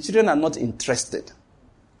 And the children are not interested.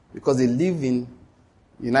 Because they live in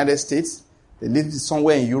the United States. They live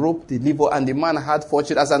somewhere in Europe. They live, and the man had 4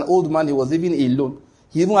 children. As an old man, he was living alone.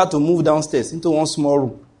 He even had to move downstairs into one small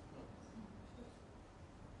room.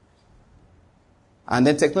 And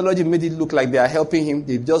then technology made it look like they are helping him.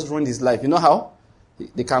 They've just ruined his life. You know how?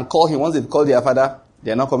 They can call him. Once they've called their father,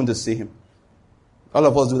 they are not coming to see him. All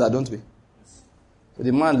of us do that, don't we? So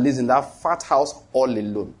the man lives in that fat house all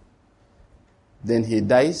alone. Then he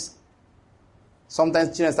dies.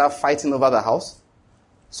 Sometimes children start fighting over the house.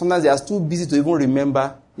 Sometimes they are too busy to even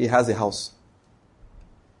remember he has a house.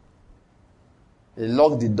 They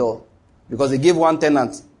locked the door because they gave one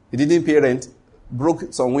tenant. He didn't pay rent,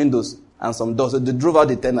 broke some windows and some doors. So they drove out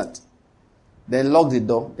the tenant. Then locked the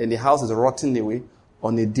door. Then the house is rotting away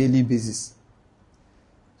on a daily basis.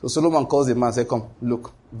 So Solomon calls the man and says, come,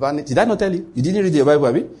 look. Vanity. Did I not tell you? You didn't read your Bible,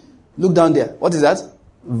 Abby? Look down there. What is that?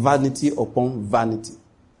 Vanity upon vanity.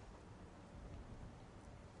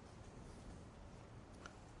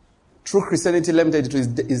 True Christianity, let me tell you,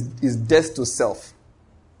 is death to self.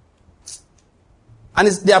 And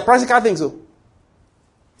they are practical things. So.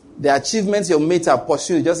 The achievements your mates are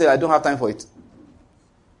pursuing, you just say, I don't have time for it.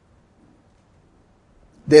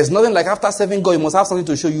 There's nothing like after serving God, you must have something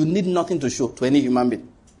to show. You need nothing to show to any human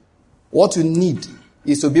being. What you need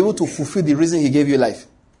is to be able to fulfill the reason he gave you life.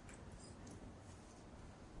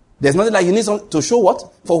 There's nothing like you need something to show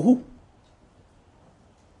what? For who?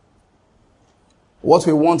 What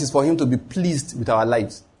we want is for him to be pleased with our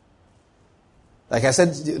lives. Like I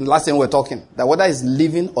said last time we were talking, that whether it's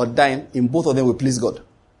living or dying, in both of them we please God.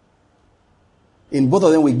 In both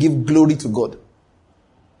of them we give glory to God.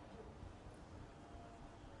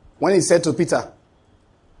 When he said to Peter,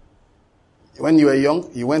 when you were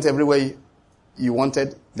young, you went everywhere you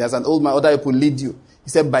wanted. There's an old man, other people lead you. He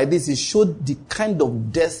said, by this he showed the kind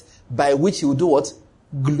of death by which he would do what?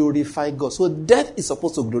 Glorify God. So death is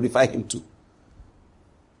supposed to glorify him too.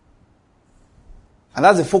 And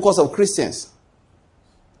that's the focus of Christians.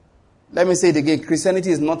 Let me say it again.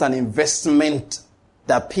 Christianity is not an investment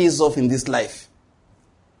that pays off in this life.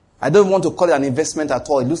 I don't want to call it an investment at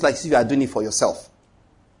all. It looks like you are doing it for yourself.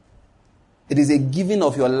 It is a giving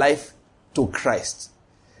of your life to Christ.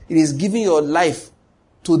 It is giving your life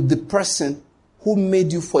to the person who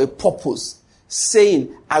made you for a purpose,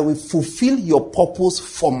 saying, I will fulfill your purpose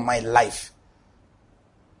for my life.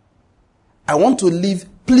 I want to live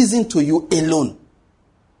pleasing to you alone.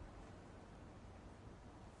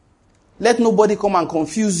 Let nobody come and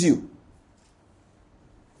confuse you.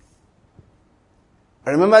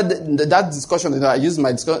 I remember that discussion, I used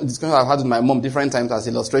my discussion I've had with my mom different times as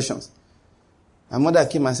illustrations. My mother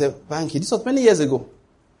came and said, Banky, this was many years ago.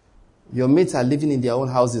 Your mates are living in their own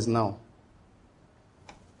houses now.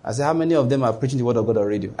 I said, how many of them are preaching the word of God on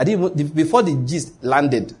radio? Before the gist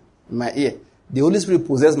landed in my ear, the Holy Spirit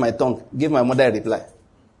possessed my tongue, gave my mother a reply.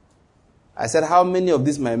 I said, how many of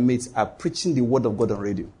these my mates are preaching the word of God on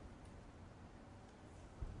radio?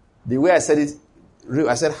 The way I said it,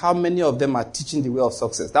 I said, how many of them are teaching the way of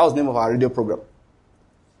success? That was the name of our radio program.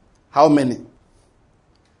 How many?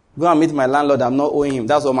 Go and meet my landlord, I'm not owing him.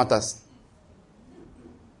 That's what matters.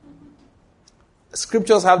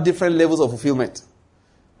 Scriptures have different levels of fulfillment.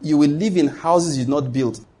 You will live in houses you did not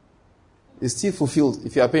build. It's still fulfilled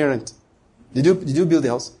if you are a parent. Did you build the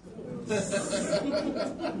house?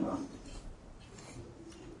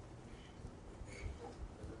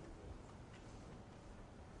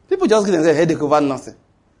 People just give themselves a headache over nothing.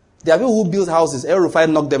 There are people who build houses. El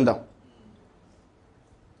Rufai knocked them down.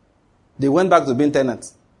 They went back to being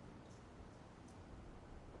tenants.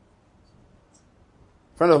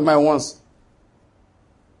 A friend of mine once,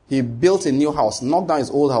 he built a new house, knocked down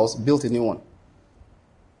his old house, built a new one.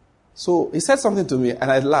 So he said something to me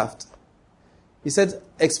and I laughed. He said,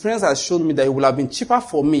 experience has shown me that it would have been cheaper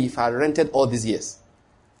for me if I rented all these years.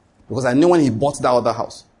 Because I knew when he bought that other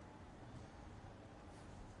house.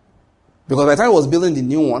 Because by the time he was building the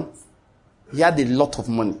new one, he had a lot of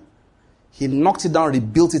money. He knocked it down,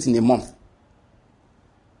 rebuilt it in a month.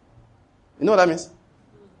 You know what that means?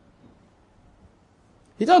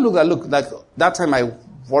 He just looked like that time I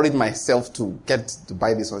worried myself to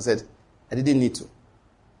buy this one. I said, I didn't need to.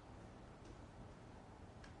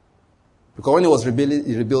 Because when he was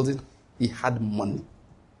rebuilding, he had money.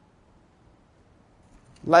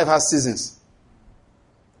 Life has seasons.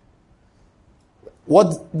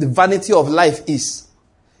 What the vanity of life is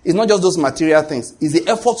not just those material things. It's the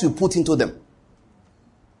effort you put into them.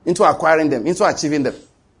 Into acquiring them. Into achieving them.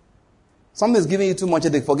 Something is giving you too much,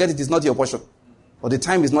 they forget it is not your portion. Or the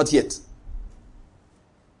time is not yet.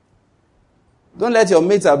 Don't let your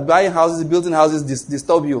mates are buying houses, building houses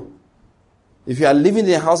disturb you. If you are living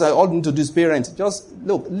in a house, all you need to do is pay rent. Just,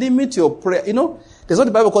 limit your prayer. You know, there's what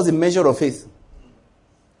the Bible calls a measure of faith.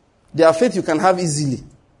 There are faith you can have easily.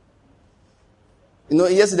 You know,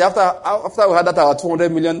 yesterday after we had that our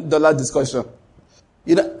 $200 million discussion,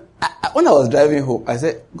 you know, when I was driving home, I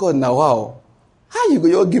said, God, now wow, how you go,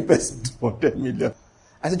 you give person $200 million?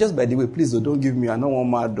 I said, just by the way, please don't give me, I don't want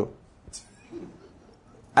mad though.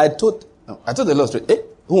 I told the Lord straight,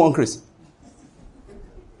 who want Chris?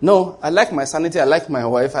 No, I like my sanity, I like my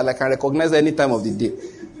wife, I can recognize any time of the day.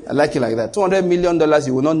 I like it like that. $200 million,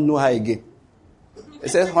 you will not know her again. He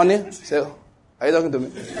said, honey, are you talking to me?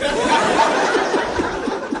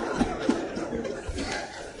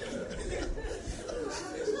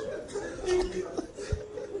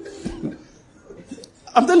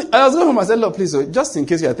 I'm telling you, I was going home, I said, Lord, please, just in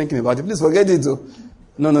case you are thinking about it, please forget it.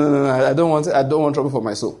 No, I don't want trouble for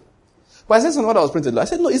my soul. But I said something what I was praying to the Lord. I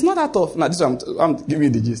said, no, it's not out of, now this is I'm giving you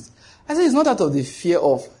the gist. I said, it's not out of the fear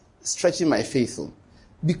of stretching my faith.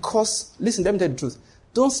 Because, listen, let me tell you the truth.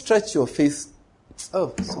 Don't stretch your faith.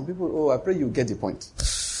 Some people, I pray you get the point.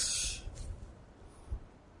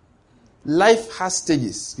 Life has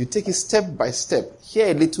stages. You take it step by step.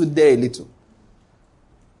 Here a little, there a little.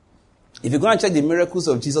 If you go and check the miracles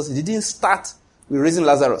of Jesus, it didn't start with raising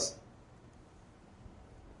Lazarus.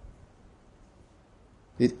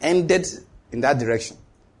 It ended in that direction.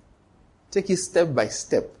 Take it step by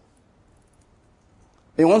step.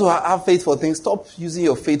 If you want to have faith for things, stop using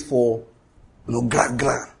your faith for,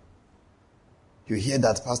 gra. You hear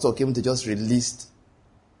that pastor came to just released,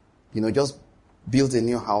 just built a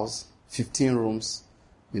new house, 15 rooms,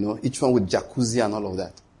 each one with jacuzzi and all of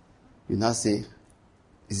that. You now say,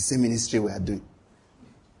 it's the same ministry we are doing.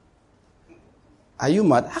 Are you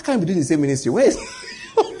mad? How can you be doing the same ministry? Where is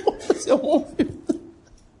what's your home?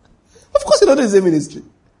 Of course you don't do the same ministry.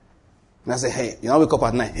 And I say, hey, wake up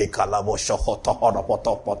at night. Hey, kalabo,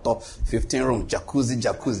 shohoto, poto, 15 room, jacuzzi.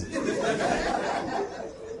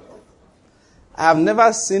 I have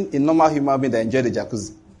never seen a normal human being that enjoy the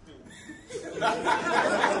jacuzzi.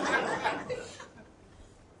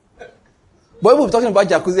 But we'll be talking about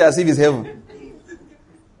jacuzzi as if it's heaven.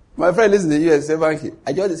 My friend lives in the US,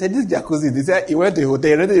 I just said, this jacuzzi. He said, he went to a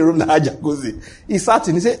hotel, rented a room that had jacuzzi. He sat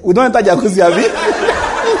in, he said, we don't enter jacuzzi, have we?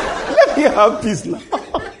 Let me have peace now.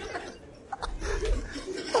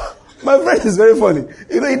 My friend is very funny.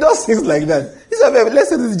 He does things like that. He said, let's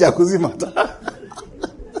say this is jacuzzi matter.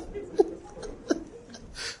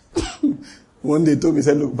 One day he told me, he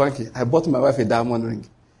said, look, Banky, I bought my wife a diamond ring. He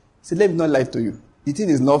said, let me not lie to you. The thing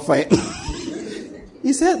is not fine.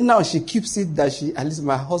 He said, now she keeps it that at least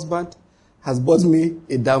my husband has bought me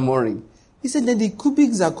a diamond ring. He said, then the cubic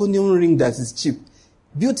zirconium ring that is cheap,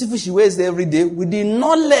 beautiful, she wears it every day with the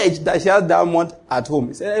knowledge that she has diamond at home.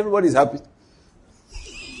 He said, everybody is happy.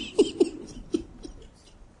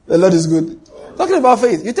 The Lord is good. Talking about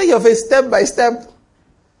faith, you take your faith step by step.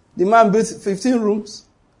 The man built 15 rooms,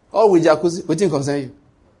 all with jacuzzi. What thing concern you?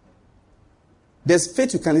 There's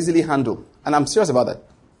faith you can easily handle. And I'm serious about that.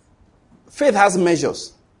 Faith has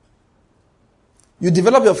measures. You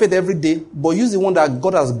develop your faith every day, but use the one that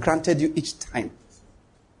God has granted you each time.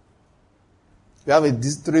 You have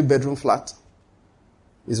this 3-bedroom flat.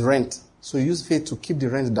 It's rent. So you use faith to keep the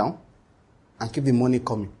rent down and keep the money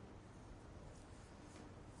coming.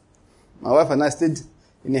 My wife and I stayed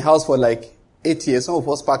in a house for like 8 years. Some of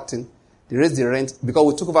us packed in. They raised the rent because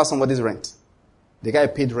we took over somebody's rent. The guy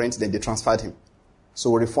paid rent, then they transferred him.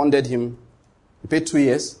 So we refunded him. We paid 2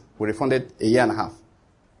 years. We refunded a year and a half.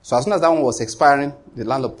 So as soon as that one was expiring, the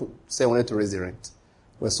landlord said he wanted to raise the rent.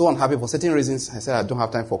 We were so unhappy for certain reasons. I said, I don't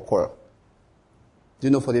have time for quarrel. Do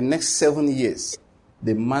you know, for the next 7 years,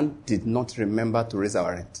 the man did not remember to raise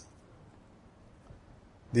our rent.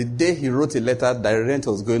 The day he wrote a letter that the rent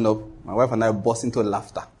was going up, my wife and I burst into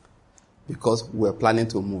laughter because we were planning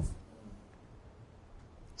to move.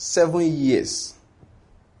 7 years.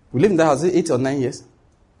 We lived in that house 8 or 9 years.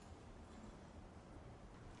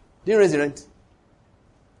 Didn't raise the rent.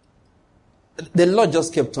 The Lord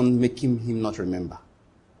just kept on making him not remember.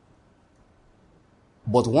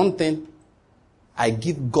 But one thing I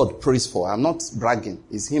give God praise for, I'm not bragging,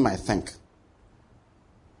 is him I thank.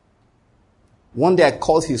 One day I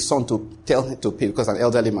called his son to tell him to pay because I'm an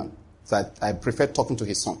elderly man. So I prefer talking to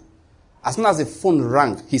his son. As soon as the phone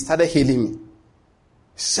rang, he started hailing me. He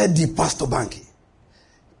said, the pastor Banky.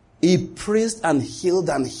 He praised and healed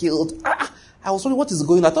and healed. I was wondering what is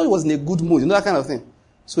going on. I thought he was in a good mood, that kind of thing.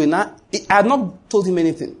 So I had not told him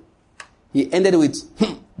anything. He ended with,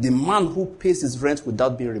 the man who pays his rent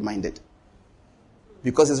without being reminded.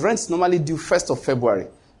 Because his rent is normally due 1st of February.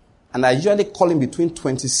 And I usually call him between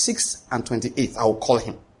 26th and 28th. I will call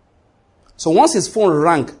him. So once his phone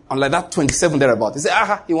rang, on like that 27 thereabout, he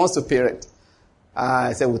said, he wants to pay rent.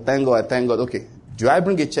 I said, well, thank God. Okay, do I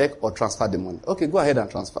bring a check or transfer the money? Okay, go ahead and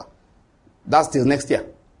transfer. That's till next year.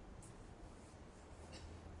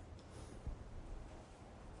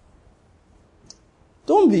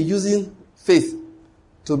 Don't be using faith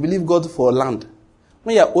to believe God for land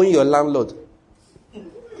when you are owing your landlord.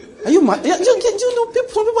 Are you mad? You know,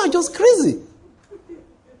 some people are just crazy.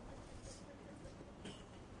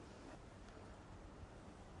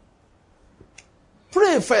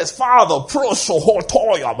 Pray first, Father,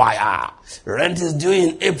 rent is due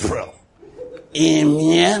in April.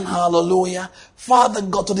 Amen, hallelujah. Father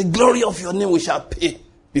God, to the glory of your name we shall pay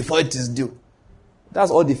before it is due. That's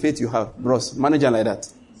all the faith you have, bros. Manage like that.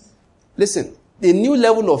 Listen, the new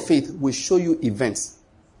level of faith will show you events.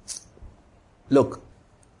 Look,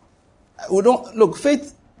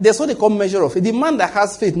 faith, there's what they call measure of faith. The man that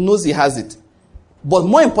has faith knows he has it. But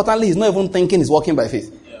more importantly, he's not even thinking he's walking by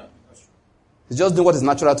faith. Yeah, that's true. He's just doing what is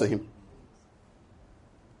natural to him.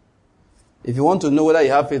 If you want to know whether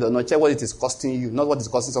you have faith or not, check what it is costing you, not what it's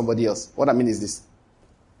costing somebody else. What I mean is this.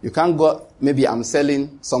 You can't go, maybe I'm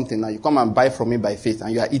selling something now. You come and buy from me by faith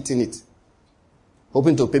and you are eating it.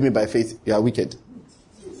 Hoping to pay me by faith, you are wicked.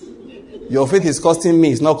 Your faith is costing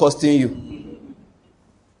me, it's not costing you.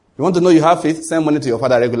 You want to know you have faith? Send money to your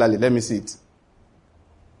father regularly. Let me see it.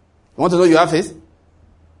 You want to know you have faith?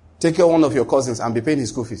 Take care of one of your cousins and be paying his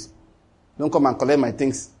school fees. Don't come and collect my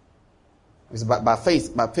things. It's by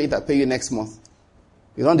faith I pay you next month.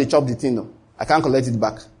 You don't chop the thing, no. I can't collect it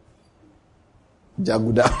back.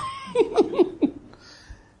 Jaguda.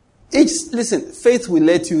 Listen, faith will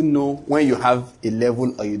let you know when you have a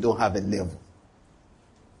level or you don't have a level.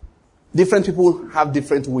 Different people have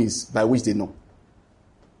different ways by which they know.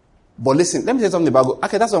 But listen, let me tell you something about God.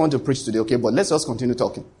 Okay, that's what I want to preach today, okay? But let's just continue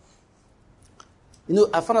talking. You know,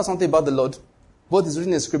 I found out something about the Lord. Both is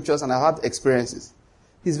written in scriptures and I had experiences.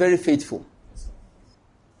 He's very faithful.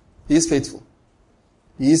 He is faithful.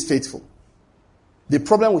 He is faithful. The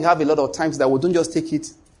problem we have a lot of times is that we don't just take it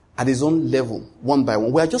at his own level, one by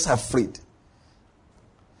one. We are just afraid.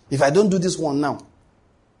 If I don't do this one now,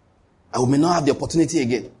 I may not have the opportunity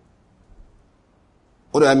again.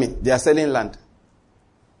 What do I mean? They are selling land.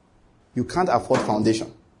 You can't afford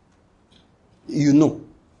foundation. You know.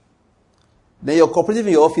 Then your cooperative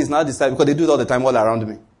in your office now decide, because they do it all the time all around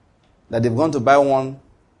me, that they've gone to buy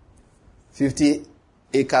 150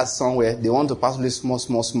 acres somewhere. They want to pass this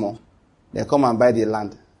small. They come and buy the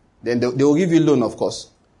land. Then they will give you loan, of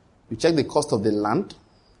course. You check the cost of the land.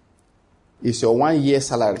 It's your 1 year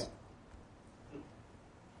salary.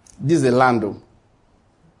 This is the land, though.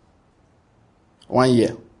 1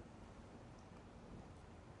 year.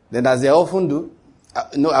 Then as they often do,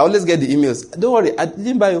 I always get the emails. Don't worry, I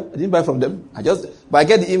didn't buy from them. But I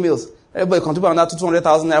get the emails. Everybody contribute another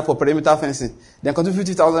 200,000 naira for perimeter fencing. Then contribute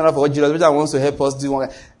 50,000 naira for what Jesus wants to help us do.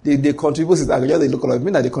 They contribute. They look at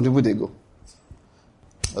me that they contribute, they go.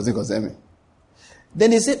 Doesn't concern me.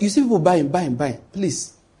 Then they say, you see people buying.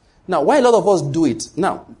 Please. Now, why a lot of us do it?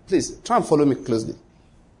 Now, please, try and follow me closely.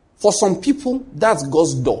 For some people, that's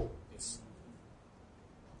God's door.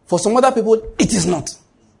 For some other people, it is not.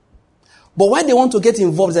 But why they want to get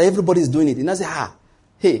involved that everybody is doing it? And I say,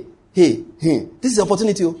 hey, this is the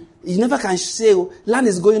opportunity. You never can say, land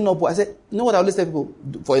is going up. I said, you know what I always tell people?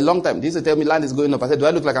 For a long time, they used to tell me land is going up. I said, do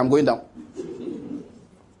I look like I'm going down?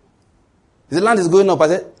 He said, land is going up. I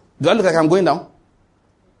said, do I look like I'm going down?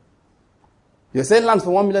 You're selling land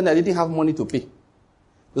for 1 million, I didn't have money to pay.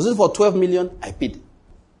 You sold for 12 million, I paid.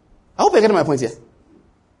 I hope you're getting my point here.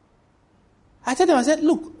 I told them, I said,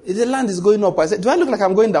 look, the land is going up. I said, do I look like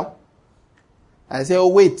I'm going down? I said, oh,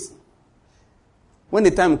 wait. When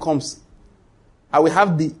the time comes, I will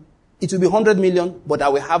have it will be 100 million, but I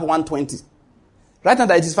will have 120. Right now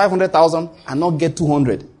that it is 500,000 and not get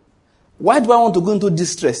 200. Why do I want to go into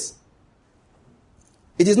distress?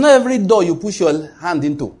 It is not every door you push your hand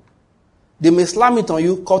into. They may slam it on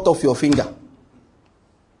you, cut off your finger.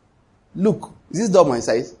 Look, is this door my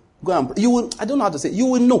size? Go and you will. I don't know how to say. You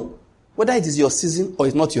will know whether it is your season or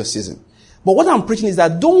it's not your season. But what I'm preaching is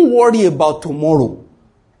that don't worry about tomorrow.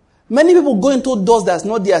 Many people go into doors that's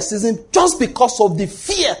not their season just because of the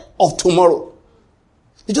fear of tomorrow.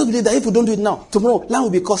 They just believe that if we don't do it now, tomorrow land will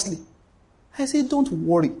be costly. I say, don't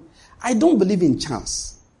worry. I don't believe in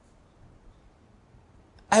chance.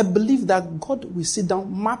 I believe that God will sit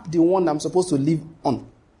down, map the one I'm supposed to live on,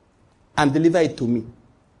 and deliver it to me.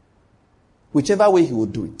 Whichever way he will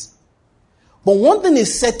do it. But one thing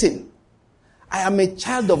is certain. I am a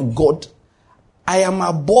child of God. I am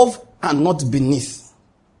above and not beneath.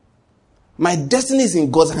 My destiny is in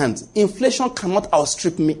God's hands. Inflation cannot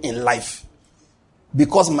outstrip me in life.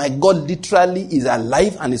 Because my God literally is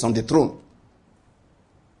alive and is on the throne.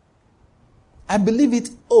 I believe it.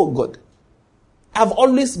 Oh God. I've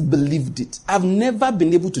always believed it. I've never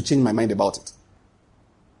been able to change my mind about it.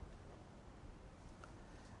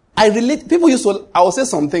 I relate. People used to, I will say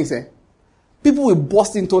some things. People will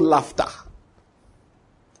burst into laughter.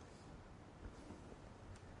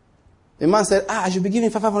 A man said, I should be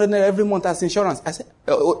giving 500 every month as insurance. I said,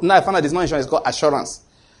 now I found out it's not insurance, it's called assurance.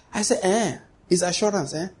 I said, it's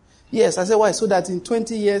assurance, Yes. I said, why? So that in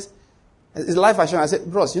 20 years, it's life assurance. I said,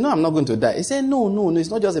 bros, I'm not going to die. He said, no,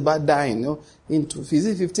 it's not just about dying. In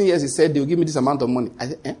 15 years, he said, they'll give me this amount of money. I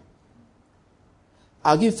said,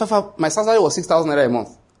 I'll give my salary was 6,000 naira a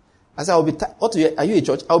month. I said, are you a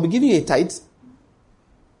church? I'll be giving you a tithe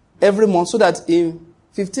every month so that in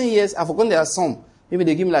 15 years, I've forgotten their sum. Maybe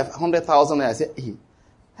they give me like 100,000 naira.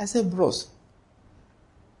 I said, bros,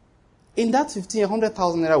 in that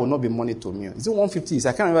 100,000 naira will not be money to me. Is it 150?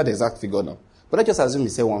 I can't remember the exact figure now. But I just assume he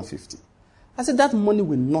said 150. I said, that money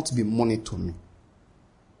will not be money to me.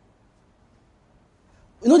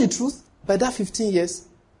 You know the truth? By that 15 years,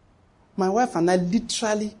 my wife and I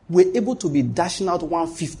literally were able to be dashing out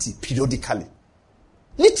 150 periodically.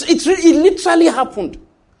 It literally happened.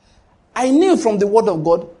 I knew from the word of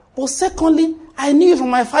God, but secondly, I knew from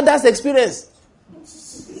my father's experience.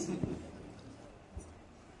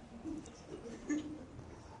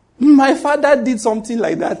 My father did something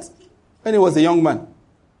like that when he was a young man.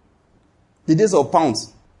 The days of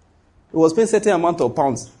pounds. He was paying a certain amount of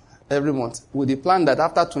pounds every month with the plan that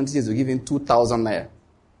after 20 years we give him 2,000 naira.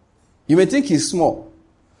 You may think he's small.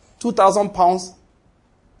 2,000 pounds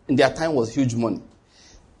in their time was huge money.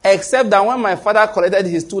 Except that when my father collected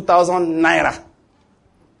his 2,000 naira,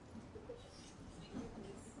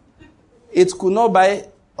 it could not buy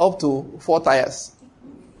up to 4 tires.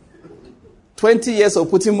 20 years of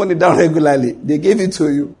putting money down regularly, they gave it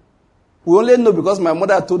to you. We only know because my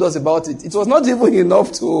mother told us about it. It was not even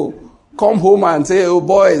enough to come home and say, oh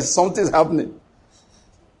boys, something's happening.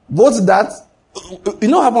 Both that, you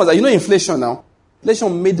know what happens? Inflation now.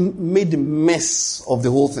 Inflation made the mess of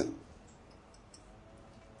the whole thing.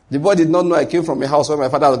 The boy did not know I came from a house where my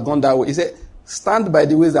father had gone that way. He said, stand by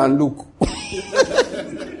the ways and look.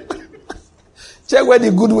 Check where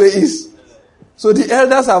the good way is. So the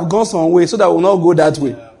elders have gone some way so that we'll not go that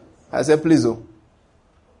way. I said, please, oh.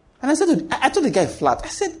 And I told the guy flat. I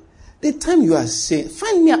said, the time you are saying,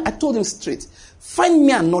 find me, I told him straight, find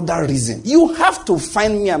me another reason. You have to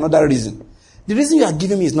find me another reason. The reason you are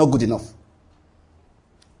giving me is not good enough. You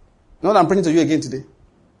know what I'm preaching to you again today?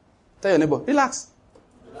 Tell your neighbor, relax.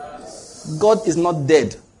 God is not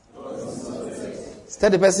dead. Tell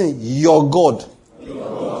the person, your God,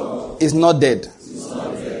 is not dead.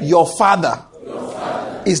 Your father,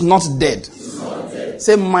 is not dead.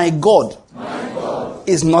 Say, my God,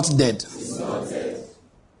 is not dead.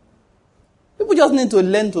 People just need to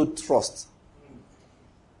learn to trust.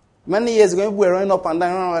 Many years ago, people were running up and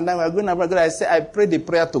down, we were going up and down. I prayed a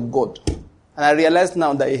prayer to God. And I realized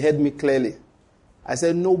now that he heard me clearly. I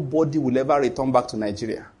said, nobody will ever return back to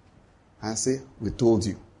Nigeria and say, we told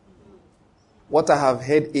you. What I have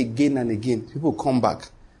heard again and again, people come back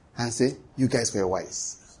and say, you guys were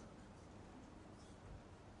wise.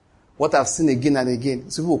 what I've seen again and again.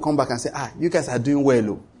 So people will come back and say, you guys are doing well.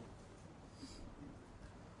 Oh.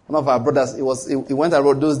 One of our brothers, he went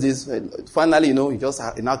abroad those days. Finally, he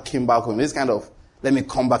now came back home. This kind of, let me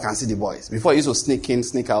come back and see the boys. Before he used to sneak in,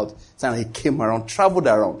 sneak out. So he came around, traveled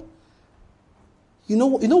around. You know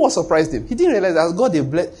what surprised him? He didn't realize that God is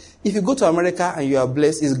blessed. If you go to America and you are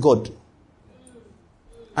blessed, it's God.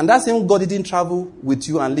 And that same God didn't travel with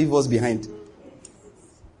you and leave us behind.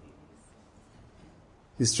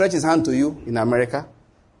 He stretched his hand to you in America.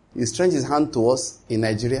 He stretched his hand to us in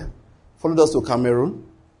Nigeria. Followed us to Cameroon.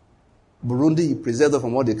 Burundi, he preserved us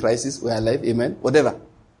from all the crises. We are alive, amen, whatever.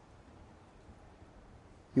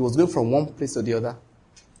 He was going from one place to the other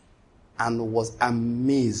and was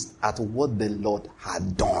amazed at what the Lord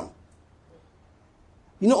had done.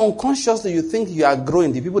 Unconsciously you think you are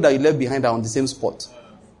growing. The people that you left behind are on the same spot.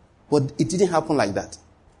 But it didn't happen like that.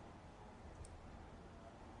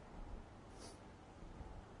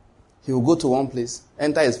 He will go to one place,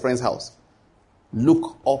 enter his friend's house,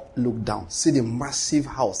 look up, look down, see the massive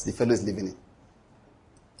house the fellow is living in.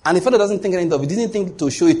 And the fellow doesn't think anything of it. He didn't think to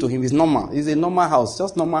show it to him. It's normal. It's a normal house.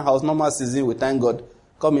 Just normal house, normal season. We thank God.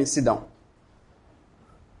 Come in, sit down.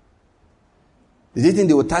 Did he think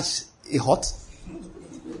they would touch a hut?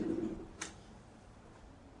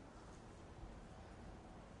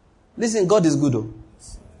 Listen, God is good. Oh.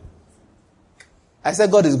 I said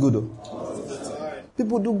God is good. Oh.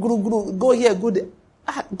 People do guru, go here, go there.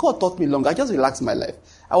 God taught me long. I just relaxed my life.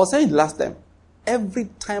 I was saying last time, every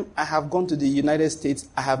time I have gone to the United States,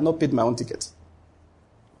 I have not paid my own ticket.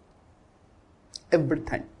 Every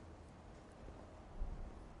time.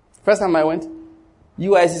 First time I went,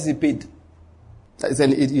 UICC paid. It's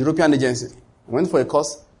an European agency. I went for a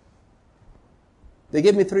course. They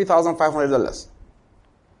gave me $3,500.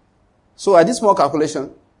 So I did small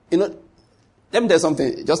calculation. Let me tell you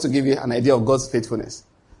something, just to give you an idea of God's faithfulness.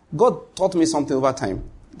 God taught me something over time.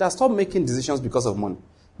 That stop making decisions because of money.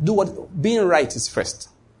 Being right is first.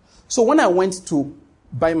 So when I went to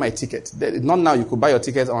buy my ticket, not now, you could buy your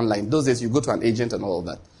ticket online. Those days you go to an agent and all of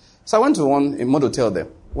that. So I went to a motel there.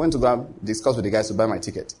 Went to go and discuss with the guys to buy my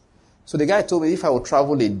ticket. So the guy told me if I would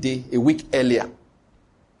travel a week earlier,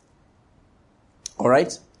 all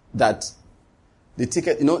right, that the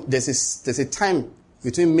ticket, there's a time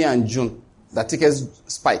between May and June that tickets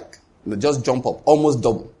spike, just jump up, almost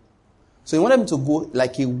double. So he wanted me to go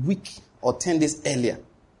like a week or 10 days earlier,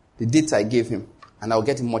 the dates I gave him, and I'll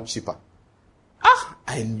get it much cheaper.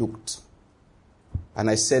 I looked, and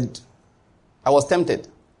I said, I was tempted.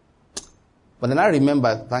 But then I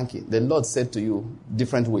remember, thank you, the Lord said to you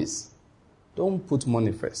different ways. Don't put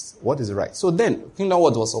money first. What is right? So then, Kingdom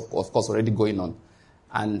Word was, of course, already going on.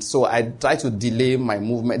 And so I tried to delay my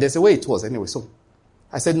movement. There's a way it was anyway. So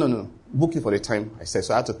I said, no, book it for the time. I said,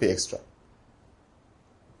 so I had to pay extra.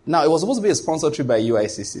 Now, it was supposed to be a sponsored trip by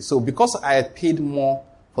UICC. So because I had paid more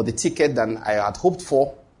for the ticket than I had hoped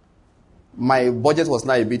for, my budget was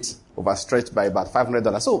now a bit overstretched by about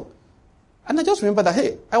 $500. So, and I just remember that,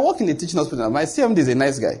 hey, I work in the teaching hospital. My CMD is a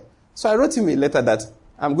nice guy. So I wrote him a letter that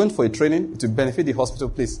I'm going for a training to benefit the hospital,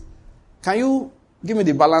 please. Can you give me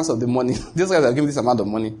the balance of the money? These guys are giving this amount of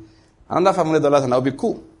money. Another $500 and I'll be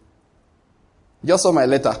cool. Just saw my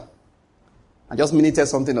letter. I just minuted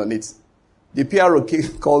something on it. The PRO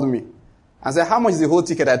called me and said, how much is the whole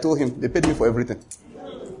ticket? I told him, they paid me for everything.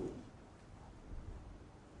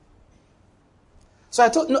 So I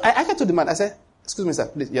told the man, I said, excuse me, sir,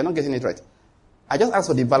 please, you're not getting it right. I just asked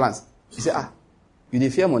for the balance. He said, you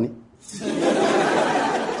did fear money?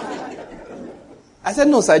 I said,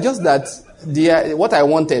 no, sir, just that what I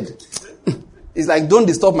wanted is like, don't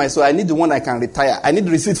disturb my soul. I need the one I can retire. I need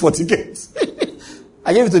receipt for tickets.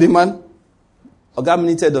 I gave it to the man. Oga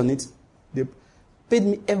minuted on it. They paid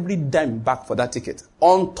me every dime back for that ticket.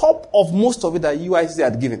 On top of most of it that UICC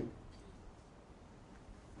had given.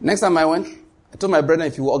 Next time I went, I told my brethren,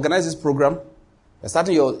 if you organize this program,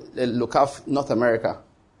 starting your LOCAF North America,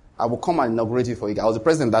 I will come and inaugurate it for you. I was the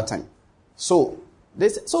president at that time. So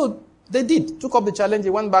they did. Took up the challenge. They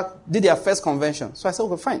went back, did their first convention. So I said,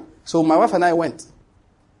 okay, fine. So my wife and I went.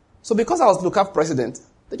 So because I was LOCAF president,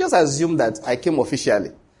 they just assumed that I came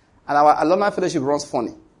officially. And our alumni fellowship runs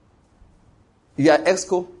funny. If you are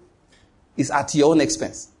EXCO, it's at your own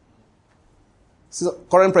expense. So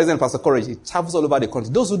current president, Pastor Courage, he travels all over the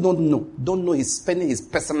country. Those who don't know he's spending his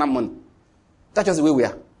personal money. That's just the way we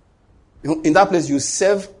are. In that place, you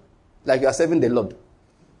serve like you are serving the Lord.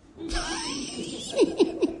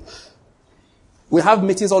 We have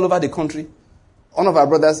meetings all over the country. One of our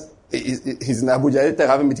brothers, he's in Abuja,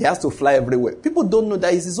 having meeting. He has to fly everywhere. People don't know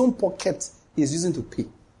that it's his own pocket he's using to pay.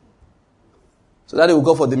 So that day we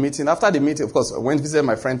go for the meeting. After the meeting, of course, I went to visit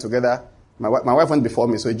my friend together. My wife went before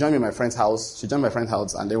me, so he joined me in my friend's house. She joined my friend's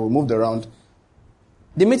house, and then we moved around.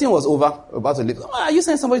 The meeting was over, about to leave. Oh, are you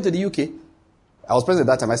sending somebody to the UK? I was present at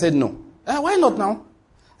that time. I said, no. Why not now?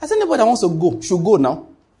 I said, anybody that wants to go should go now.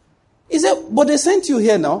 He said, but they sent you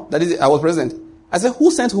here now. That is, I was present. I said,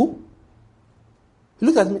 who sent who? He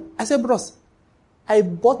looked at me. I said, bros, I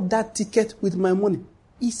bought that ticket with my money.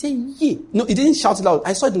 He said, yeah. No, he didn't shout it out.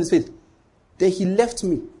 I saw it in his face. Then he left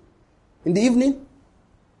me. In the evening,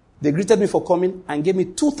 they greeted me for coming and gave me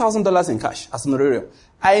 $2,000 in cash as an honorarium.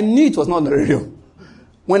 I knew it was not an honorarium.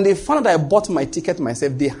 When they found out I bought my ticket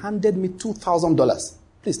myself, they handed me $2,000.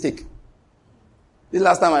 Please take. This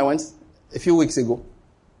last time I went, a few weeks ago.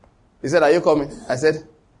 He said, are you coming? I said,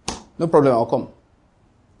 no problem, I'll come.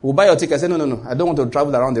 We'll buy your ticket. I said, no. I don't want to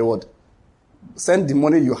travel around the world. Send the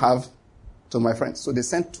money you have to my friends. So they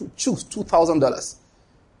sent $2,000.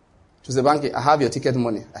 To the bank, I have your ticket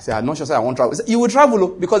money. I said, I'm not sure, sir, I won't travel. He said, you will travel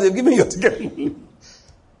because they've given you your ticket money.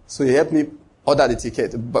 So he helped me order the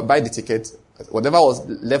ticket, buy the ticket. Whatever was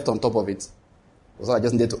left on top of it was what I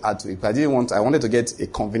just needed to add to it. But I wanted to get a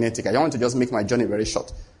convenient ticket. I wanted to just make my journey very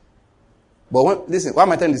short. But listen, why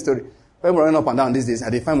am I telling this story? When we're running up and down these days,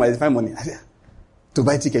 they find money. I said, to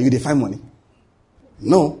buy ticket, they find money.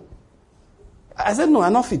 No. I said, no,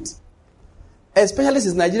 I'm not fit. Especially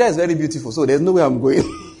since Nigeria is very beautiful, so there's no way I'm going.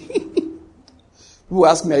 People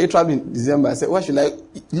ask me, are you traveling in December? I said, why should I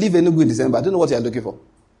leave Enugu in December? I don't know what you're looking for.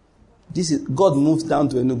 God moves down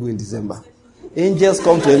to Enugu in December. Angels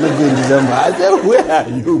come to Enugu in December. I said, where are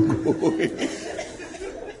you going?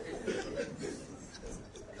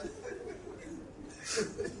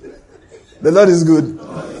 The Lord is good.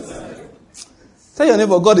 Tell your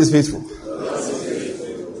neighbor, God is faithful.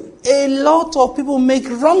 A lot of people make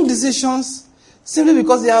wrong decisions simply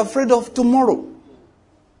because they are afraid of tomorrow.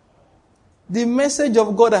 The message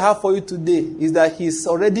of God I have for you today is that He is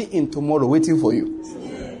already in tomorrow waiting for you.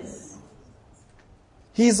 Yes.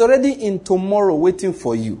 He is already in tomorrow waiting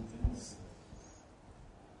for you.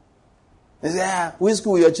 They say, which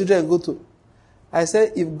school will your children go to? I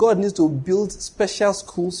said, if God needs to build special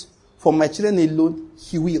schools for my children alone,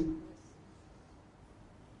 He will.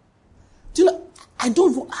 Do you know, I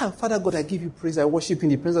don't, Father God, I give you praise. I worship in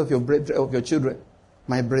the presence of your children,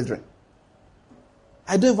 my brethren.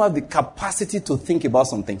 I don't even have the capacity to think about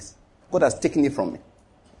some things. God has taken it from me.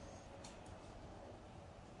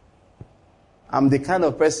 I'm the kind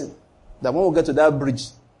of person that when we get to that bridge,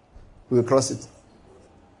 we will cross it.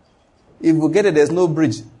 If we get it, there's no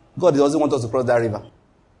bridge. God doesn't want us to cross that river.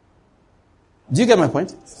 Do you get my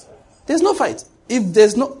point? There's no fight. If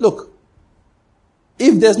there's no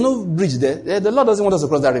bridge there, the Lord doesn't want us to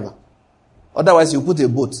cross that river. Otherwise, you put a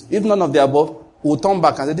boat. If none of the above, we'll turn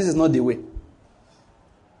back and say, this is not the way.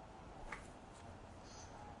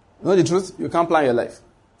 You know the truth? You can't plan your life.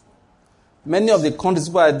 Many of the countries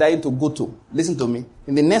people are dying to go to, listen to me,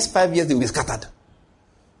 in the next 5 years they will be scattered.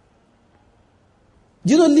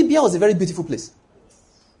 Do you know Libya was a very beautiful place?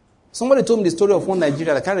 Somebody told me the story of one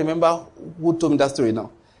Nigerian. I can't remember who told me that story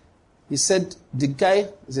now. He said the guy,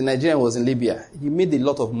 the Nigerian, was in Libya. He made a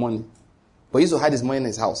lot of money. But he used to hide his money in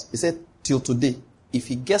his house. He said, till today, if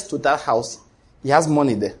he gets to that house, he has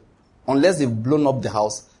money there. Unless they've blown up the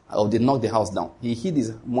house or they knocked the house down. He hid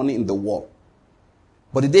his money in the wall.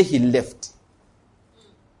 But the day he left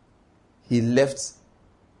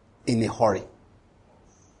in a hurry.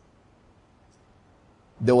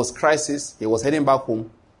 There was crisis. He was heading back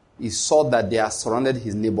home. He saw that they had surrounded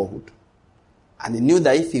his neighborhood. And he knew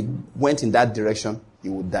that if he went in that direction, he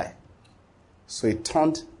would die. So he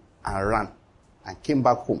turned and ran and came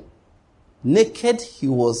back home. Naked he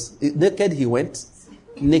went,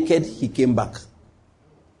 naked he came back.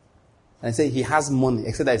 And said he has money,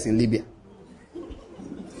 except that it's in Libya.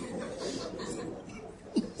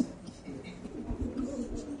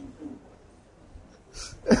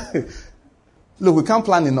 Look, we can't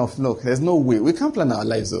plan enough. Look, there's no way. We can't plan our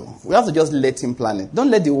lives, though. We have to just let Him plan it.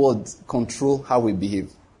 Don't let the world control how we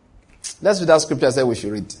behave. Let's read that scripture I said we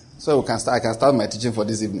should read. So I can start my teaching for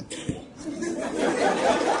this evening.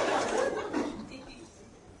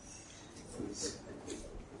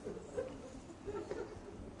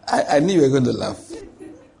 I knew you were going to laugh.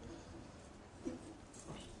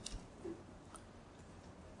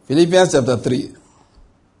 Philippians chapter 3.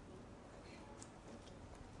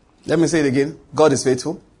 Let me say it again. God is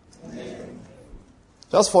faithful. Amen.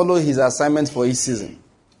 Just follow His assignment for each season.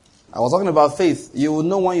 I was talking about faith. You will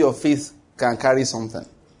know when your faith can carry something.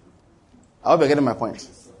 I hope you're getting my point.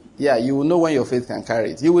 Yeah, you will know when your faith can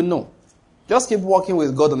carry it. You will know. Just keep walking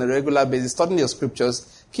with God on a regular basis, studying your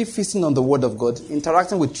scriptures, keep feasting on the Word of God,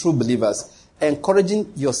 interacting with true believers,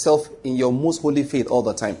 encouraging yourself in your most holy faith all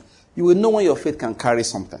the time, you will know when your faith can carry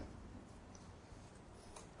something.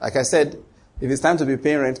 Like I said, if it's time to be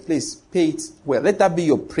paying rent, please pay it well. Let that be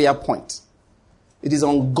your prayer point. It is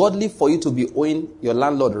ungodly for you to be owing your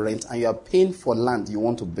landlord rent and you are paying for land you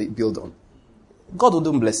want to build on. God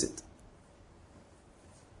wouldn't bless it.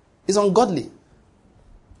 It's ungodly.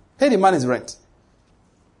 Pay the man his rent.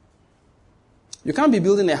 You can't be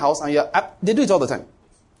building a house and they do it all the time.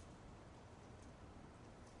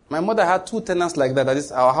 My mother had 2 tenants like that. That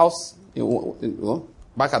is our house,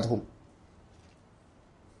 back at home.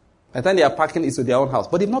 By the time they are packing, it's to their own house.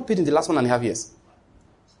 But they've not paid in the last 1.5 years.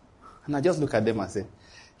 And I just look at them and say,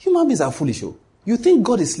 human beings are foolish. You think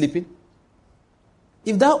God is sleeping?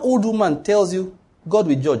 If that old woman tells you God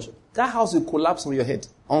will judge, that house will collapse on your head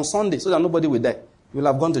on Sunday so that nobody will die. You will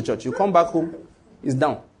have gone to church. You come back home, it's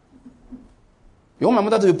down. You want my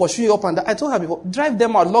mother to be pursuing you up and down. I told her before, drive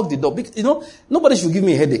them out, lock the door. Nobody should give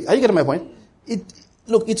me a headache. Are you getting my point?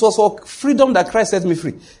 Look, it was for freedom that Christ set me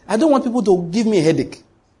free. I don't want people to give me a headache.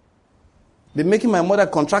 They're making my mother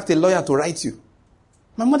contract a lawyer to write you.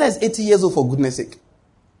 My mother is 80 years old, for goodness sake.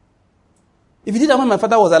 If you did that when my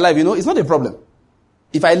father was alive, it's not a problem.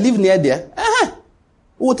 If I live near there,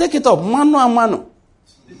 we'll take it up, mano a mano.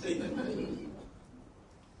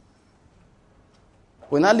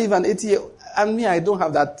 When I live an 80-year-old, and me, I don't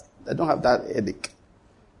have that headache.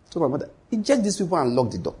 So my mother, eject these people and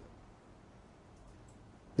lock the door.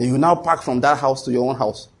 Then you now pack from that house to your own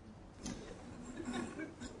house.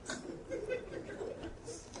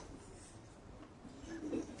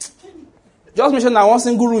 Just mention that one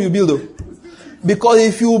single room you build. Because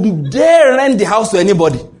if you dare rent the house to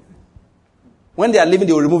anybody, when they are leaving,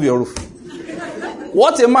 they will remove your roof.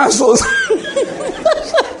 What a man shows.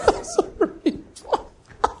 Sorry.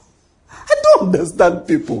 I don't understand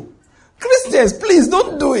people. Christians, please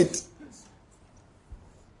don't do it.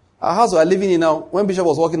 Our house we are living in now, when Bishop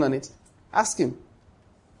was working on it, ask him.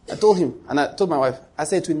 I told him, and I told my wife, I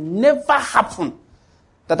said it will never happen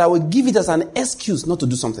that I will give it as an excuse not to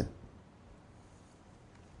do something.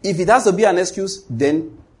 If it has to be an excuse,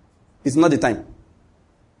 then it's not the time.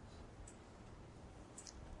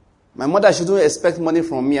 My mother shouldn't expect money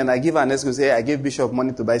from me and I give her an excuse, say, I gave Bishop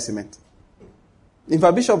money to buy cement. If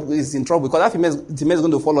a bishop is in trouble, because that female is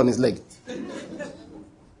going to fall on his leg.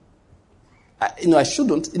 I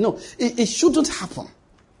shouldn't. It shouldn't happen.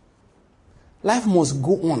 Life must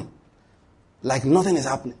go on like nothing is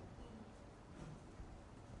happening.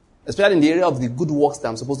 Especially in the area of the good works that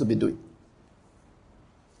I'm supposed to be doing.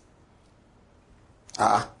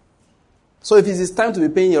 So if it is time to be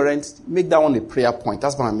paying your rent, make that one a prayer point.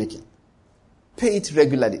 That's what I'm making. Pay it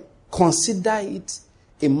regularly. Consider it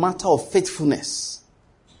a matter of faithfulness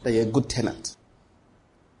that you're a good tenant.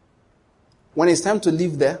 When it's time to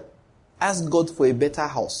live there, ask God for a better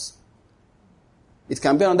house. It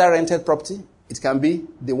can be another rented property. It can be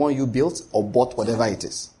the one you built or bought, whatever it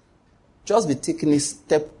is. Just be taking it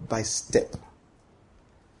step by step.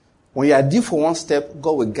 When you are due for one step,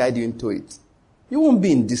 God will guide you into it. You won't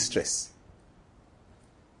be in distress.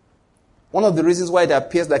 One of the reasons why it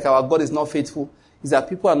appears like our God is not faithful is that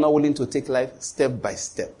people are not willing to take life step by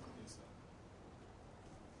step.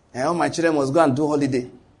 And all my children must go and do holiday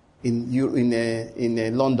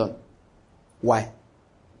in London. Why?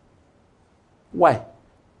 Why?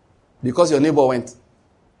 Because your neighbor went.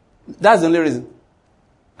 That's the only reason.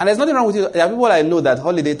 And there's nothing wrong with you. There are people I know that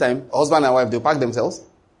holiday time, husband and wife, they pack themselves,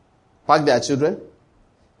 pack their children.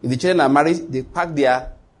 If the children are married, they pack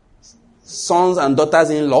their sons and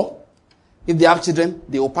daughters-in-law. If they have children,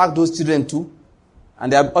 they will pack those children too.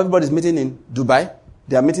 And everybody's meeting in Dubai.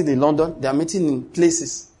 They are meeting in London. They are meeting in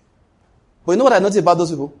places. But you know what I noticed about those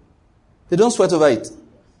people? They don't sweat over it.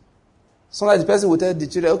 Sometimes the person will tell the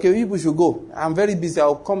children, okay, you people should go. I'm very busy.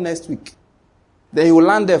 I'll come next week. Then he will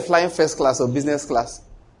land there flying first class or business class.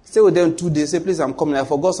 Stay with them 2 days. Say, please, I'm coming. I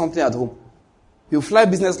forgot something at home. He'll fly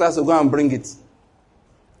business class to go and bring it.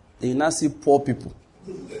 Then you now see poor people.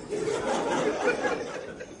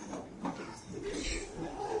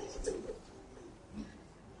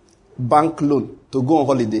 Bank loan to go on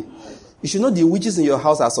holiday. You should know the witches in your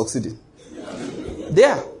house are succeeding. They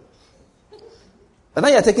are. And now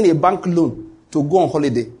you're taking a bank loan to go on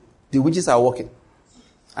holiday. The witches are working.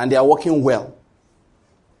 And they are working well.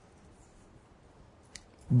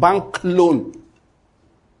 Bank loan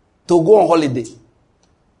to go on holiday.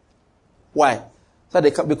 Why?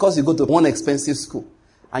 Because you go to one expensive school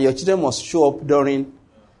and your children must show up during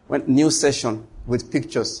new session with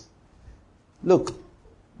pictures. Look,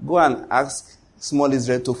 go and ask Small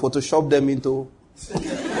Israel to Photoshop them into...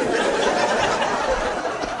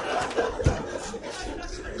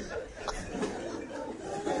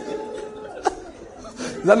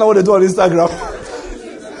 Is that not what they do on Instagram?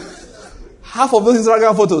 Half of those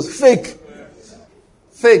Instagram photos, fake.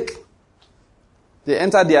 Fake. They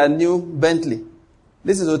enter their new Bentley.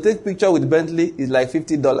 Listen, to take picture with Bentley is like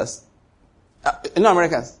 $50. You know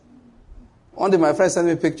Americans? One day my friend sent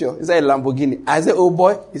me a picture. He said a Lamborghini. I said, oh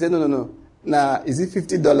boy. He said, no. Nah, is it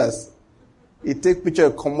 $50? He take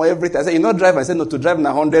picture, come everything. I said, you not drive? I said, no, to drive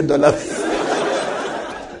now $100.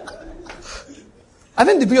 I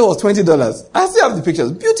think the picture was $20. I still have the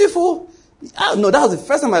pictures. Beautiful. No, that was the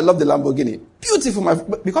first time I loved the Lamborghini. Beautiful.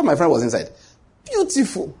 Because my friend was inside.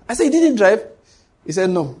 Beautiful. I said, you didn't drive? He said,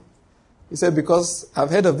 no. He said, because I've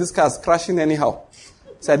heard of these cars crashing anyhow.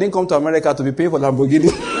 So I didn't come to America to be paying for Lamborghini.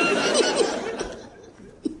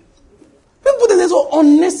 People, there's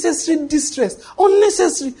unnecessary distress.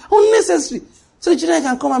 Unnecessary. So the children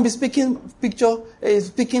can come and be speaking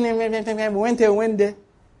went there.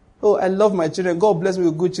 Oh, I love my children. God bless me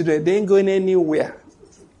with good children. They ain't going anywhere.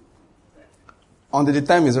 Until the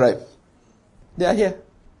time is ripe. They are here.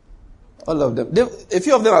 All of them. A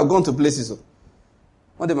few of them have gone to places.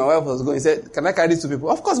 One day my wife was going, he said, can I carry these to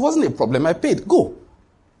people? Of course, it wasn't a problem. I paid. Go.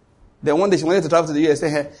 Then one day she wanted to travel to the US.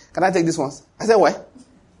 Say, hey, can I take this ones? I said, why? He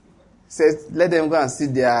said, let them go and see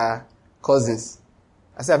their cousins.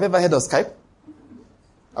 I said, have you ever heard of Skype?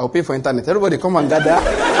 I'll pay for internet. Everybody come and gather.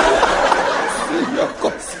 See your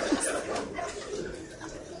cousins.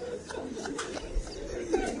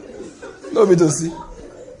 Nobody to see.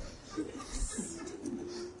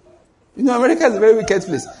 You know, America is a very wicked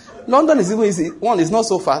place. London is even easy. One, it's not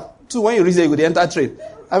so far. Two, when you reach there, you could enter train.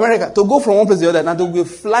 America, to go from one place to the other, now to go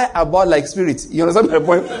fly about like spirits. You understand my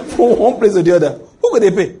point? From one place to the other. Who could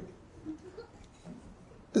they pay?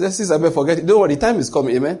 Let's see, forget it. Don't worry, the time is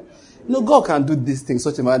coming, amen? You know, God can do these things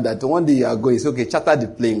such a manner that one day you are going, it's okay, charter the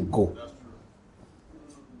plane, go.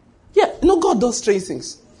 Yeah, you know, God does strange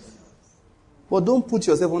things. But don't put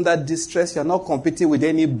yourself under distress. You're not competing with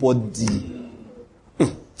anybody.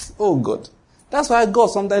 Oh, God. That's why God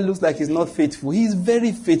sometimes looks like he's not faithful. He's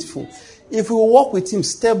very faithful. If we walk with him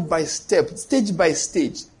step by step, stage by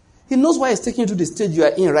stage, he knows why he's taking you to the stage you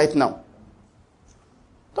are in right now.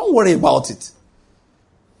 Don't worry about it.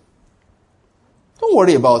 Don't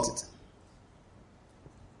worry about it.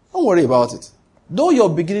 Don't worry about it. Though your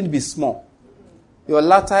beginning be small, your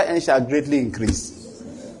latter end shall greatly increase.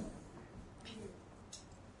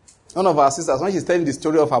 One of our sisters, when she's telling the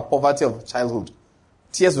story of her poverty of childhood,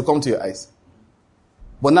 tears will come to your eyes.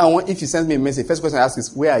 But now, if she sends me a message, first question I ask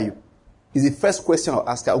is, where are you? Is the first question I'll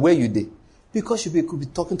ask her, where are you there? Because she could be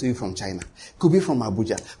talking to you from China, could be from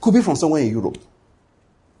Abuja, could be from somewhere in Europe.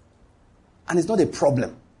 And it's not a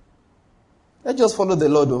problem. Let's just follow the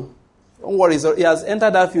Lord, though. Don't worry, he has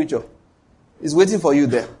entered that future. He's waiting for you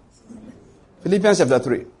there. Philippians chapter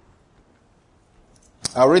 3.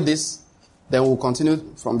 I'll read this, then we'll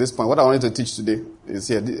continue from this point. What I wanted to teach today is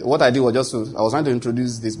here. What I did was I was trying to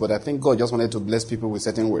introduce this, but I think God just wanted to bless people with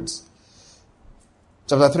certain words.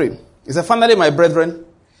 Chapter 3. It says, finally, my brethren,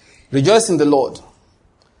 rejoice in the Lord.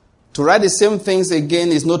 To write the same things again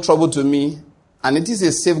is no trouble to me, and it is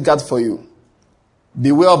a safeguard for you.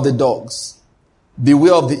 Beware of the dogs.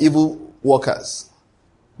 Beware of the evil workers.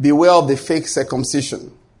 Beware of the fake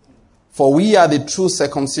circumcision. For we are the true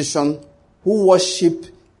circumcision who worship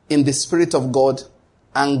in the Spirit of God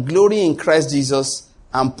and glory in Christ Jesus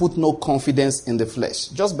and put no confidence in the flesh.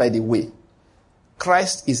 Just by the way,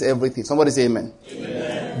 Christ is everything. Somebody say amen.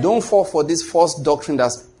 Amen. Don't fall for this false doctrine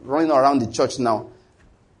that's running around the church now,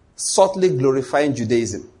 subtly glorifying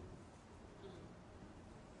Judaism.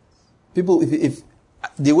 People, if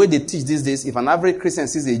the way they teach these days, if an average Christian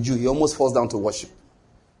sees a Jew, he almost falls down to worship.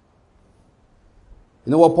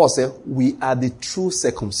 You know what Paul said? We are the true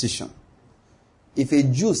circumcision. If a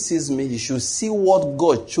Jew sees me, he should see what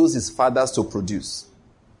God chose his fathers to produce.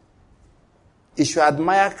 He should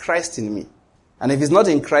admire Christ in me. And if he's not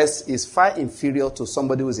in Christ, he's far inferior to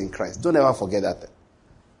somebody who is in Christ. Don't ever forget that.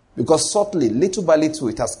 Because subtly, little by little,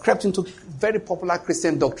 it has crept into very popular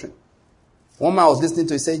Christian doctrine. One man I was listening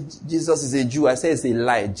to, he said, Jesus is a Jew. I said, it's a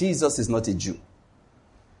lie. Jesus is not a Jew.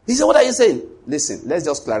 He said, what are you saying? Listen, let's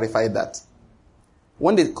just clarify that.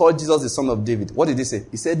 When they called Jesus the son of David, what did he say?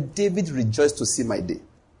 He said, David rejoiced to see my day.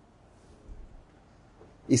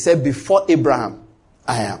 He said, before Abraham,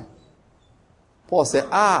 I am. Paul said,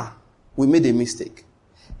 we made a mistake.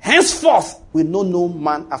 Henceforth, we know no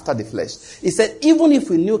man after the flesh. He said, even if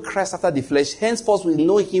we knew Christ after the flesh, henceforth we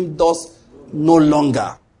know him thus no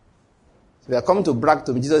longer. So you are coming to brag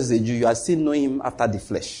to me, Jesus is a Jew, you are still knowing him after the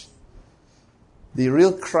flesh. The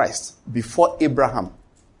real Christ, before Abraham,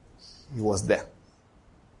 he was there.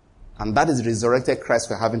 And that is the resurrected Christ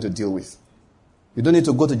we're having to deal with. You don't need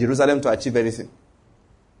to go to Jerusalem to achieve anything.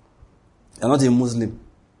 You're not a Muslim.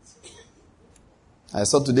 I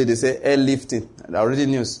saw today they say airlifting. I already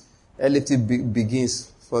news. Airlifting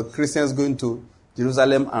begins for Christians going to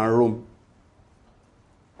Jerusalem and Rome.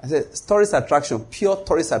 I said, tourist attraction, pure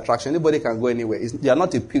tourist attraction. Anybody can go anywhere. You are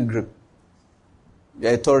not a pilgrim. You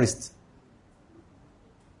are a tourist.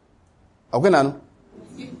 Okay, Nano?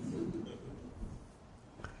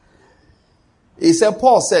 He said,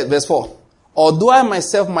 Paul said, verse 4, although I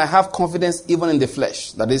myself might have confidence even in the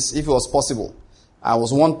flesh, that is, if it was possible, I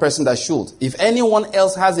was one person that should. If anyone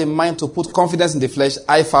else has a mind to put confidence in the flesh,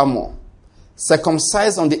 I far more.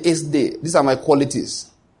 Circumcised on the 8th day, these are my qualifications,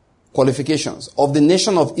 of the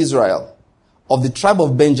nation of Israel, of the tribe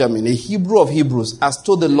of Benjamin, a Hebrew of Hebrews, as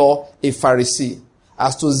to the law, a Pharisee,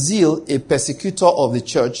 as to zeal, a persecutor of the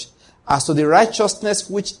church, as to the righteousness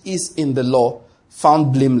which is in the law,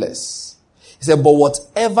 found blameless. He said, but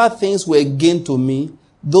whatever things were gained to me,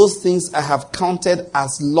 those things I have counted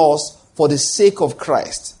as loss for the sake of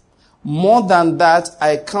Christ. More than that,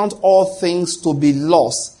 I count all things to be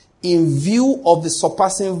loss in view of the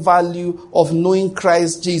surpassing value of knowing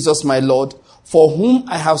Christ Jesus my Lord, for whom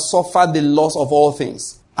I have suffered the loss of all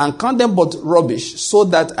things, and count them but rubbish, so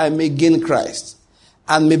that I may gain Christ,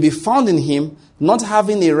 and may be found in him, not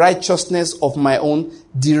having a righteousness of my own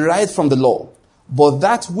derived from the law, but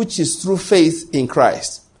that which is through faith in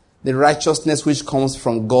Christ, the righteousness which comes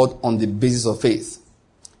from God on the basis of faith,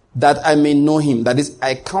 that I may know him. That is,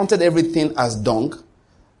 I counted everything as dung,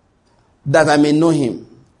 that I may know him,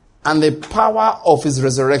 and the power of his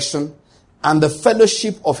resurrection, and the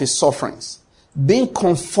fellowship of his sufferings, being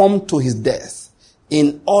conformed to his death,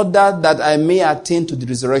 in order that I may attain to the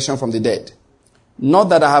resurrection from the dead. Not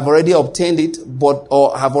that I have already obtained it,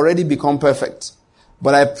 or have already become perfect,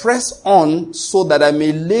 but I press on so that I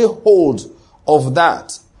may lay hold of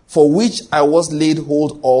that for which I was laid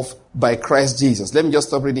hold of by Christ Jesus. Let me just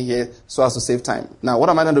stop reading here so as to save time. Now, what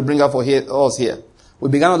am I going to bring up for us here? We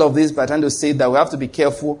began all of this by trying to say that we have to be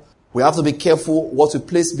careful. We have to be careful what we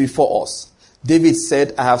place before us. David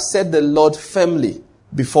said, I have set the Lord firmly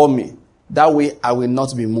before me. That way I will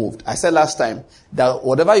not be moved. I said last time that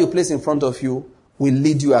whatever you place in front of you will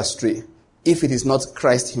lead you astray if it is not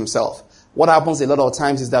Christ himself. What happens a lot of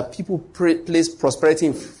times is that people place prosperity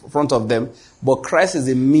in front of them, but Christ is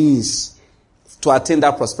a means to attain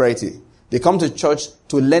that prosperity. They come to church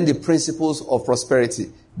to learn the principles of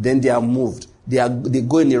prosperity. Then they are moved. They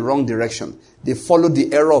go in the wrong direction. They follow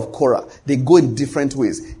the error of Korah. They go in different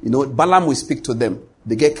ways. Balaam will speak to them.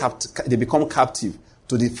 They become captive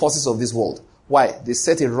to the forces of this world. Why? They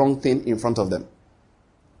set a wrong thing in front of them.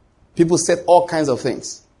 People set all kinds of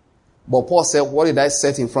things. But Paul said, what did I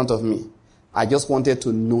set in front of me? I just wanted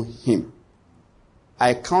to know him.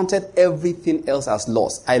 I counted everything else as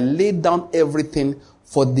loss. I laid down everything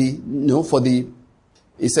he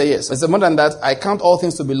said yes. I said more than that, I count all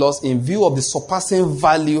things to be lost in view of the surpassing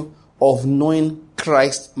value of knowing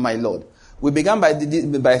Christ my Lord. We began by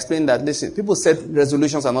explaining that, listen, people set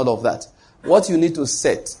resolutions and all of that. What you need to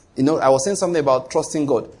set, I was saying something about trusting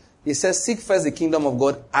God. He says, seek first the kingdom of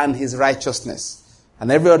God and his righteousness,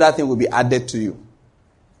 and every other thing will be added to you.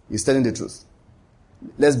 He's telling the truth.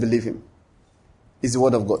 Let's believe him. It's the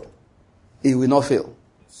word of God. It will not fail.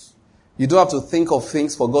 You don't have to think of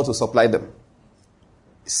things for God to supply them.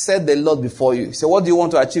 Set the Lord before you. Say, what do you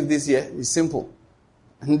want to achieve this year? It's simple.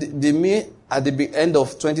 And the me at the end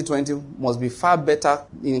of 2020 must be far better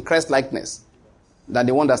in Christ likeness than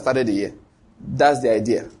the one that started the year. That's the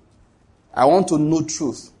idea. I want to know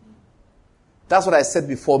truth. That's what I set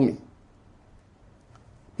before me.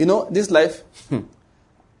 This life,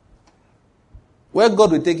 where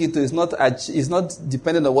God will take you to is not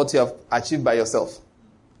dependent on what you have achieved by yourself.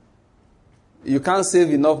 You can't save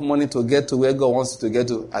enough money to get to where God wants you to get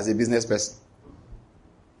to as a business person.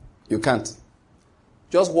 You can't.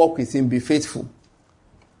 Just walk with him, be faithful.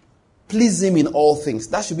 Please him in all things.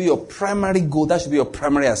 That should be your primary goal. That should be your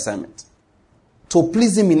primary assignment. To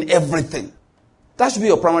please him in everything. That should be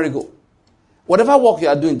your primary goal. Whatever work you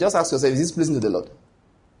are doing, just ask yourself, is this pleasing to the Lord?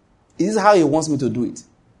 Is this how he wants me to do it?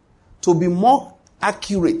 To be more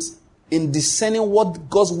accurate in discerning what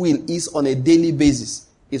God's will is on a daily basis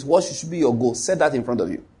is what should be your goal. Set that in front of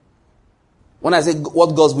you. When I say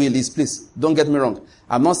what God's will is, please, don't get me wrong.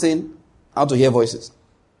 I'm not saying how to hear voices.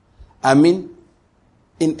 I mean,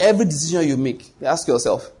 in every decision you make, ask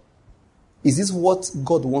yourself, is this what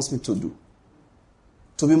God wants me to do?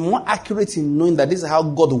 To be more accurate in knowing that this is how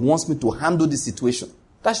God wants me to handle this situation.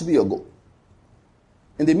 That should be your goal.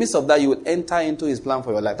 In the midst of that, you will enter into his plan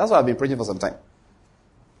for your life. That's what I've been preaching for some time.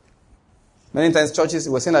 Many times churches,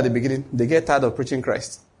 we were saying at the beginning, they get tired of preaching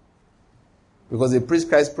Christ. Because they preach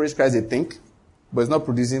Christ, they think. but it's not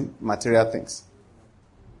producing material things.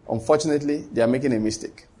 Unfortunately, they are making a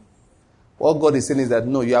mistake. What God is saying is that,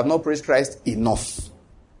 no, you have not praised Christ enough.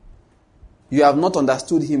 You have not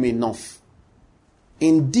understood him enough.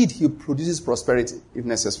 Indeed, he produces prosperity, if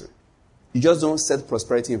necessary. You just don't set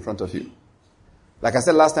prosperity in front of you. Like I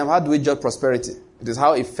said last time, how do we judge prosperity? It is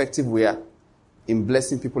how effective we are in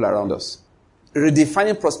blessing people around us.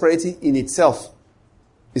 Redefining prosperity in itself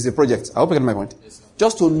is a project. I hope you get my point. Yes,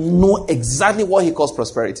 just to know exactly what he calls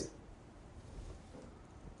prosperity.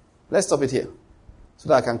 Let's stop it here, so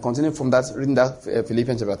that I can continue from that, reading that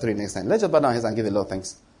Philippians chapter 3 next time. Let's just bow down our heads and give the Lord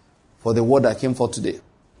thanks for the word that came forth today.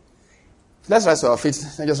 Let's rise to our feet.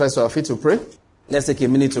 Let's just rise to our feet to pray. Let's take a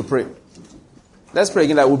minute to pray. Let's pray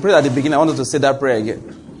again. We prayed at the beginning. I wanted to say that prayer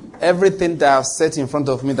again. Everything that I've set in front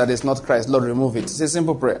of me that is not Christ, Lord, remove it. It's a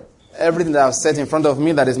simple prayer. Everything that I've set in front of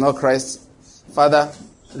me that is not Christ, Father,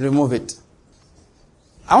 remove it.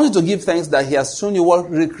 I want you to give thanks that he has shown you what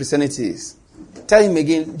real Christianity is. Tell him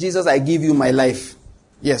again, Jesus, I give you my life.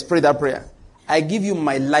 Yes, pray that prayer. I give you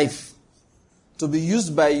my life to be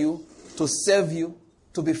used by you, to serve you,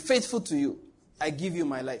 to be faithful to you. I give you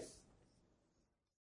my life.